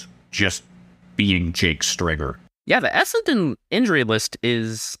injury is just being Jake Stringer. Yeah, the Essendon injury list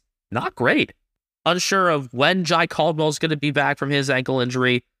is not great. Unsure of when Jai Caldwell's going to be back from his ankle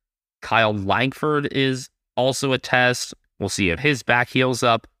injury. Kyle Langford is also a test. We'll see if his back heals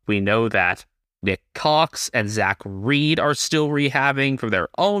up. We know that Nick Cox and Zach Reed are still rehabbing from their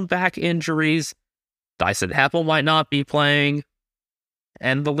own back injuries. Dyson Heppel might not be playing.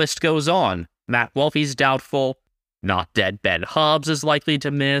 And the list goes on. Matt Wolfie's doubtful. Not dead Ben Hobbs is likely to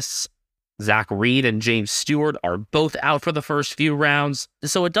miss. Zach Reed and James Stewart are both out for the first few rounds.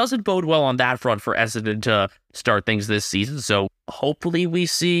 So it doesn't bode well on that front for Essendon to start things this season. So hopefully we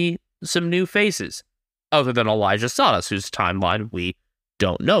see some new faces. Other than Elijah Sadas, whose timeline we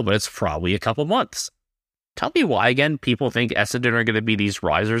don't know, but it's probably a couple months. Tell me why, again, people think Essendon are going to be these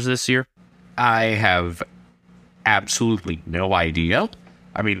risers this year. I have absolutely no idea.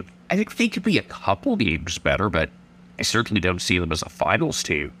 I mean, I think they could be a couple games better, but I certainly don't see them as a finals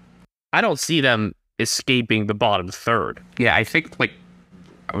team. I don't see them escaping the bottom third. Yeah, I think,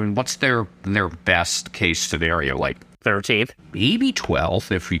 what's their best case scenario? 13th? Maybe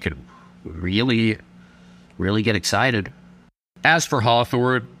 12th, if we could really, really get excited. As for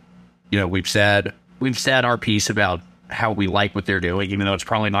Hawthorn, we've said our piece about how we like what they're doing, even though it's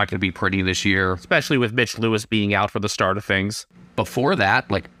probably not going to be pretty this year. Especially with Mitch Lewis being out for the start of things. Before that,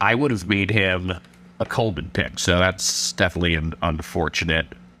 I would have made him a Coleman pick, so that's definitely an unfortunate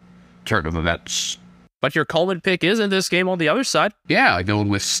turn of events. But your Coleman pick is in this game on the other side. Yeah, I go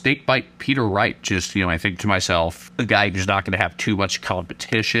with Snakebite Peter Wright. Just, I think to myself, a guy who's not going to have too much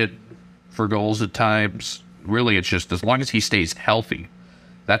competition for goals at times. Really, it's just as long as he stays healthy.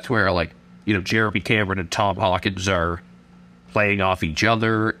 That's where, Jeremy Cameron and Tom Hawkins are playing off each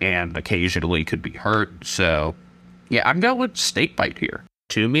other and occasionally could be hurt. So, yeah, I'm going with Snakebite here.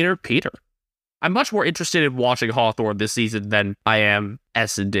 2-meter Peter. I'm much more interested in watching Hawthorn this season than I am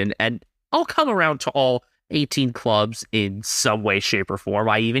Essendon, and I'll come around to all 18 clubs in some way, shape, or form.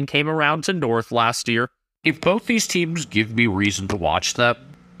 I even came around to North last year. If both these teams give me reason to watch them,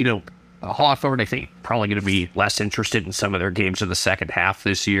 Hawthorn, I think, probably going to be less interested in some of their games in the second half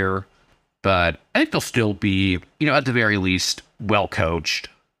this year, but I think they'll still be, at the very least, well coached.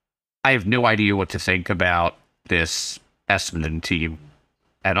 I have no idea what to think about this Essendon team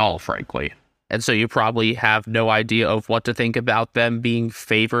at all, frankly. And so you probably have no idea of what to think about them being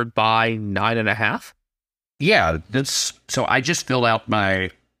favored by 9.5? Yeah, so I just filled out my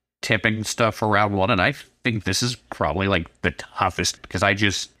tipping stuff for round one, and I think this is probably like the toughest because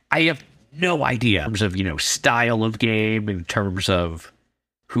I have no idea in terms of, style of game, in terms of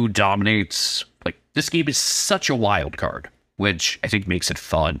who dominates. Like, this game is such a wild card, which I think makes it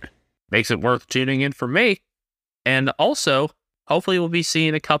fun. Makes it worth tuning in for me. And also, hopefully we'll be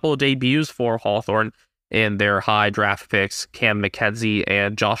seeing a couple of debuts for Hawthorn in their high draft picks, Cam McKenzie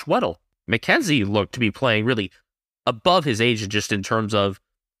and Josh Weddle. McKenzie looked to be playing really above his age just in terms of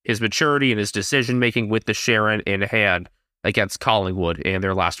his maturity and his decision-making with the Sharon in hand against Collingwood in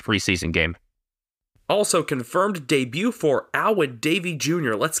their last preseason game. Also confirmed debut for Alwyn Davey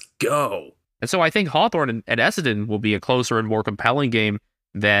Jr. Let's go. And so I think Hawthorn and Essendon will be a closer and more compelling game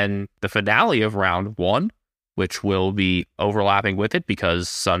than the finale of round one, which will be overlapping with it because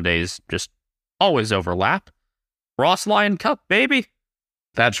Sundays just always overlap. Ross Lyon Cup, baby!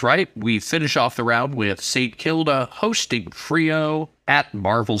 That's right. We finish off the round with St. Kilda hosting Freo at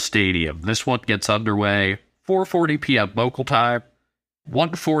Marvel Stadium. This one gets underway 4:40 p.m. local time,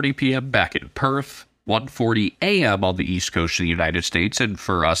 1:40 p.m. back in Perth, 1:40 a.m. on the East Coast of the United States, and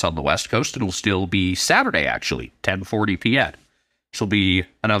for us on the West Coast, it'll still be Saturday, actually, 10:40 p.m. This will be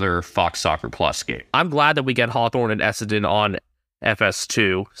another Fox Soccer Plus game. I'm glad that we get Hawthorn and Essendon on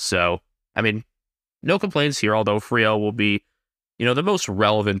FS2, so, no complaints here, although Freo will be the most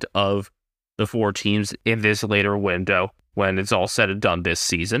relevant of the four teams in this later window when it's all said and done this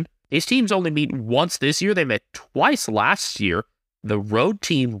season. These teams only meet once this year. They met twice last year. The road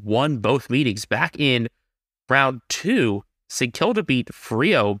team won both meetings. Back in round 2, St. Kilda beat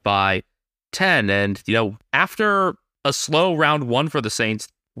Freo by 10. And, after a slow round 1 for the Saints,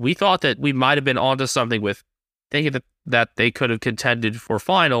 we thought that we might have been onto something with thinking that they could have contended for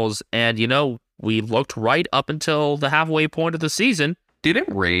finals. And, we looked right up until the halfway point of the season. Did it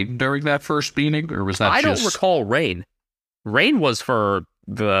rain during that first meeting, or was that I don't recall rain. Rain was for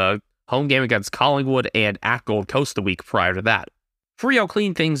the home game against Collingwood and at Gold Coast the week prior to that. Freo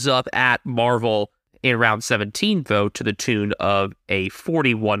cleaned things up at Marvel in round 17, though, to the tune of a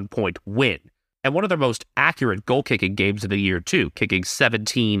 41-point win. And one of their most accurate goal-kicking games of the year, too, kicking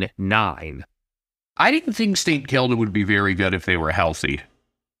 17-9. I didn't think St. Kilda would be very good if they were healthy.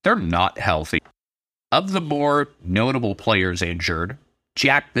 They're not healthy. Of the more notable players injured,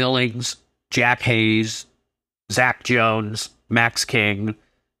 Jack Billings, Jack Hayes, Zach Jones, Max King,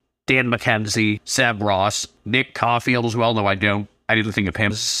 Dan McKenzie, Seb Ross, Nick Caulfield as well, though I didn't think of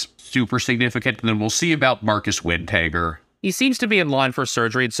him as super significant. And then we'll see about Marcus Windhager. He seems to be in line for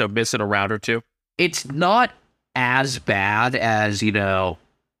surgery, and so missing a round or two. It's not as bad as,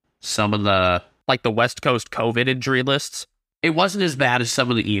 some of the West Coast COVID injury lists. It wasn't as bad as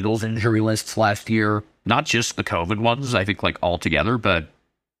some of the Eagles injury lists last year. Not just the COVID ones, I think, altogether, but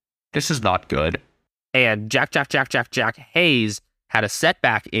this is not good. And Jack Hayes had a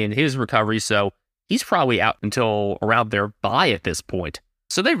setback in his recovery, so he's probably out until around their bye at this point.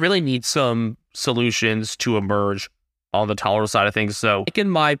 So they really need some solutions to emerge on the taller side of things. So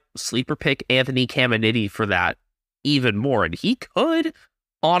in my sleeper pick, Anthony Caminiti for that even more. And he could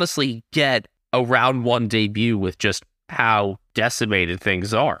honestly get a round 1 debut with just how decimated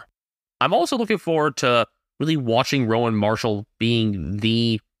things are. I'm also looking forward to really watching Rowan Marshall being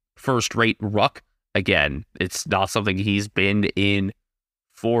the first-rate ruck again. It's not something he's been in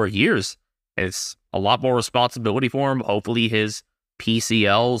for years. It's a lot more responsibility for him. Hopefully his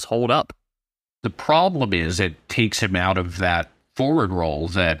PCLs hold up. The problem is it takes him out of that forward role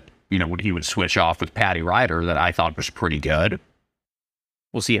that, when he would switch off with Paddy Ryder that I thought was pretty good.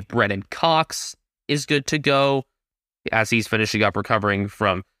 We'll see if Brennan Cox is good to go as he's finishing up recovering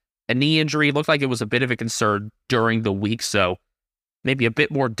from a knee injury. It looked like it was a bit of a concern during the week, so maybe a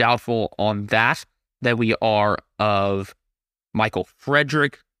bit more doubtful on that than we are of Michael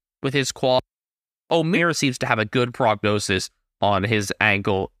Frederick with his quad. O'Meara seems to have a good prognosis on his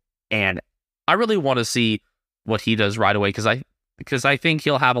ankle, and I really want to see what he does right away because I think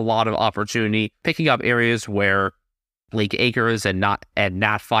he'll have a lot of opportunity picking up areas where Blake Akers and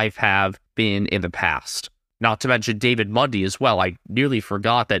Nat Fife have been in the past. Not to mention David Mundy as well. I nearly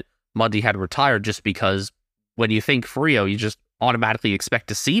forgot that Mundy had retired just because when you think Freo, you just automatically expect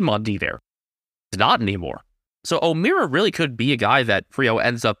to see Mundy there. It's not anymore. So O'Meara really could be a guy that Freo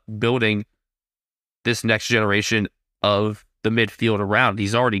ends up building this next generation of the midfield around.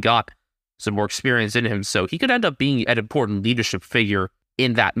 He's already got some more experience in him, so he could end up being an important leadership figure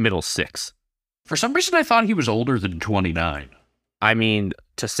in that middle six. For some reason, I thought he was older than 29.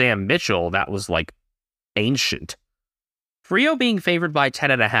 To Sam Mitchell, that was ancient. Frio being favored by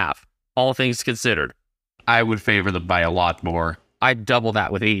 10.5, all things considered. I would favor them by a lot more. I'd double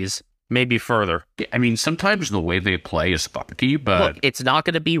that with ease, maybe further. I mean, sometimes the way they play is funky, but Look, it's not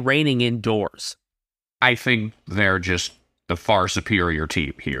going to be raining indoors. I think they're just the far superior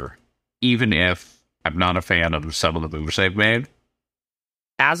team here, even if I'm not a fan of some of the moves they've made.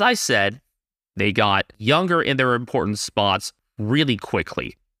 As I said, they got younger in their important spots really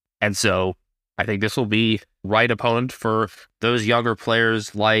quickly. And so I think this will be right opponent for those younger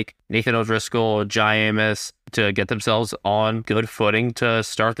players like Nathan O'Driscoll, Jai Amos to get themselves on good footing to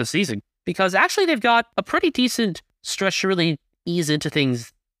start the season. Because actually they've got a pretty decent stretch to really ease into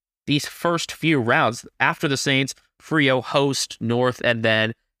things these first few rounds. After the Saints, Frio host North and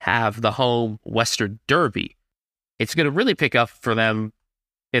then have the home Western Derby. It's going to really pick up for them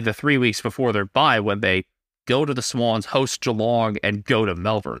in the 3 weeks before their bye when they go to the Swans, host Geelong, and go to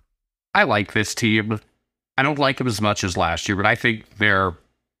Melbourne. I like this team. I don't like them as much as last year, but I think they're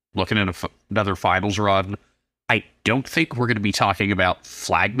looking at another finals run. I don't think we're going to be talking about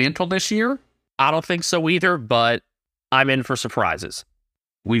flag mantle this year. I don't think so either, but I'm in for surprises.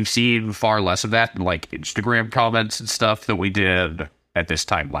 We've seen far less of that in like Instagram comments and stuff than we did at this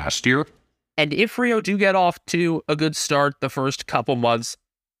time last year. And if Rio do get off to a good start the first couple months,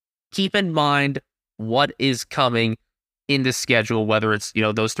 keep in mind what is coming in the schedule, whether it's,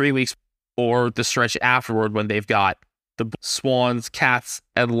 those 3 weeks or the stretch afterward when they've got the Swans, Cats,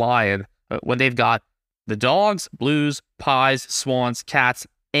 and Lion, when they've got the Dogs, Blues, Pies, Swans, Cats,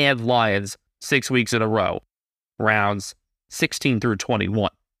 and Lions 6 weeks in a row, rounds 16 through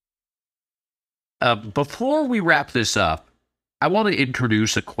 21. Before we wrap this up, I want to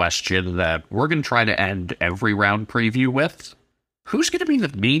introduce a question that we're going to try to end every round preview with. Who's going to be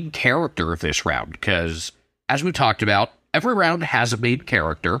the main character of this round? Because, as we talked about, every round has a main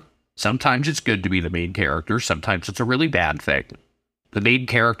character. Sometimes it's good to be the main character. Sometimes it's a really bad thing. The main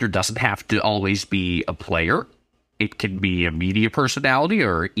character doesn't have to always be a player. It can be a media personality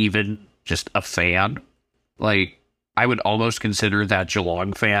or even just a fan. Like, I would almost consider that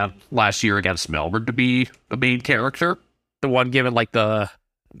Geelong fan last year against Melbourne to be a main character. The one given like the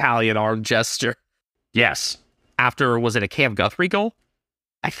Italian arm gesture. Yes. After, was it a Cam Guthrie goal?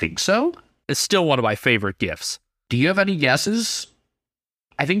 I think so. It's still one of my favorite gifs. Do you have any guesses?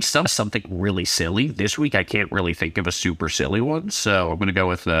 I think something really silly. This week I can't really think of a super silly one, so I'm going to go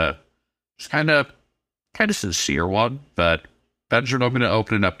with a just kind of sincere one. But Benjamin, I'm going to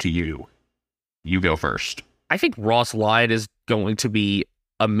open it up to you. You go first. I think Ross Lyon is going to be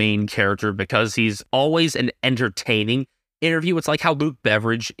a main character because he's always an entertaining interview. It's like how Luke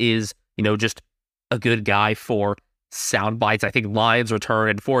Beveridge is, just a good guy for sound bites. I think Lyon's return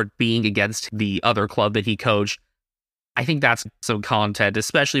and for it being against the other club that he coached, I think that's some content,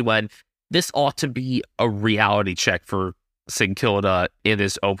 especially when this ought to be a reality check for St Kilda in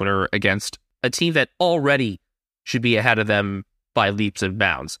this opener against a team that already should be ahead of them by leaps and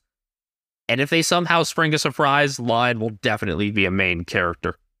bounds. And if they somehow spring a surprise, Lyon will definitely be a main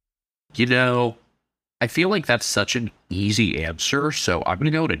character. I feel like that's such an easy answer, so I'm going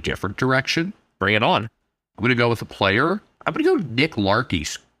to go in a different direction. Bring it on. I'm going to go with a player. I'm going to go Nick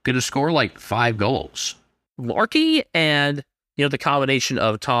Larkey's going to score like 5 goals. Larkey and, the combination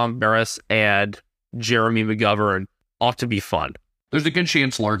of Tom Barras and Jeremy McGovern ought to be fun. There's a good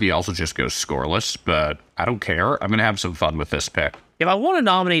chance Larkey also just goes scoreless, but I don't care. I'm going to have some fun with this pick. If I want to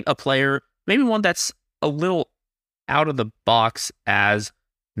nominate a player, maybe one that's a little out of the box as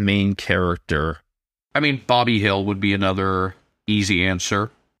main character. I mean, Bobby Hill would be another easy answer.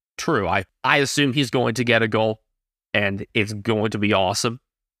 True. I assume he's going to get a goal, and it's going to be awesome.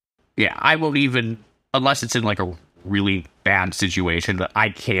 Yeah, I won't even, unless it's in like a really bad situation, I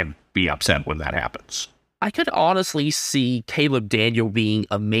can't be upset when that happens. I could honestly see Caleb Daniel being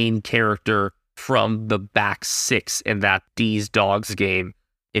a main character from the back six in that D's Dogs game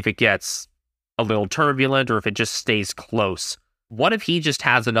if it gets a little turbulent or if it just stays close. What if he just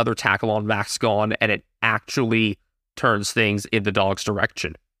has another tackle on Max Gawn and it actually turns things in the Dogs'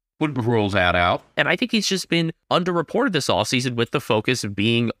 direction? Wouldn't rule that out. And I think he's just been underreported this offseason with the focus of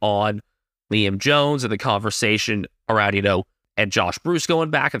being on Liam Jones and the conversation around, and Josh Bruce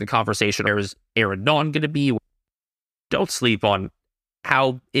going back and the conversation, where is Aaron Nunn going to be? Don't sleep on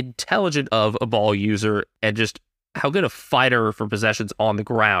how intelligent of a ball user and just how good a fighter for possessions on the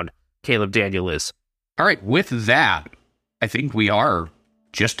ground Caleb Daniel is. All right, with that, I think we are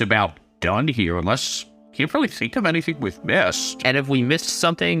just about done here, unless can't really think of anything we've missed. And if we missed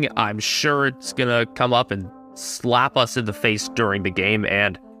something, I'm sure it's going to come up and slap us in the face during the game,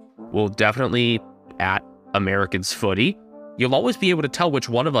 and we'll definitely at Americans Footy. You'll always be able to tell which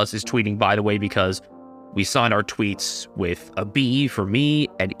one of us is tweeting, by the way, because We sign our tweets with a B for me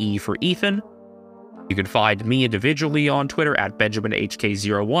and E for Ethan. You can find me individually on Twitter at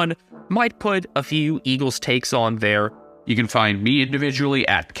BenjaminHK01. Might put a few Eagles takes on there. You can find me individually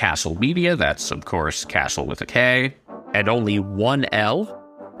at Castle Media. That's, of course, Castle with a K. And only one L.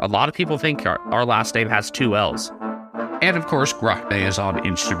 A lot of people think our last name has 2 L's. And, of course, Grachne is on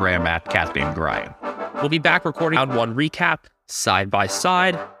Instagram at CatNameGrian. We'll be back recording on one recap, side by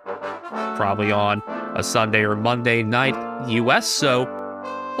side, probably on a Sunday or Monday night US, so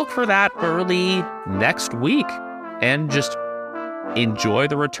look for that early next week. And just enjoy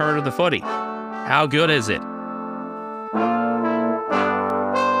the return of the footy. How good is it?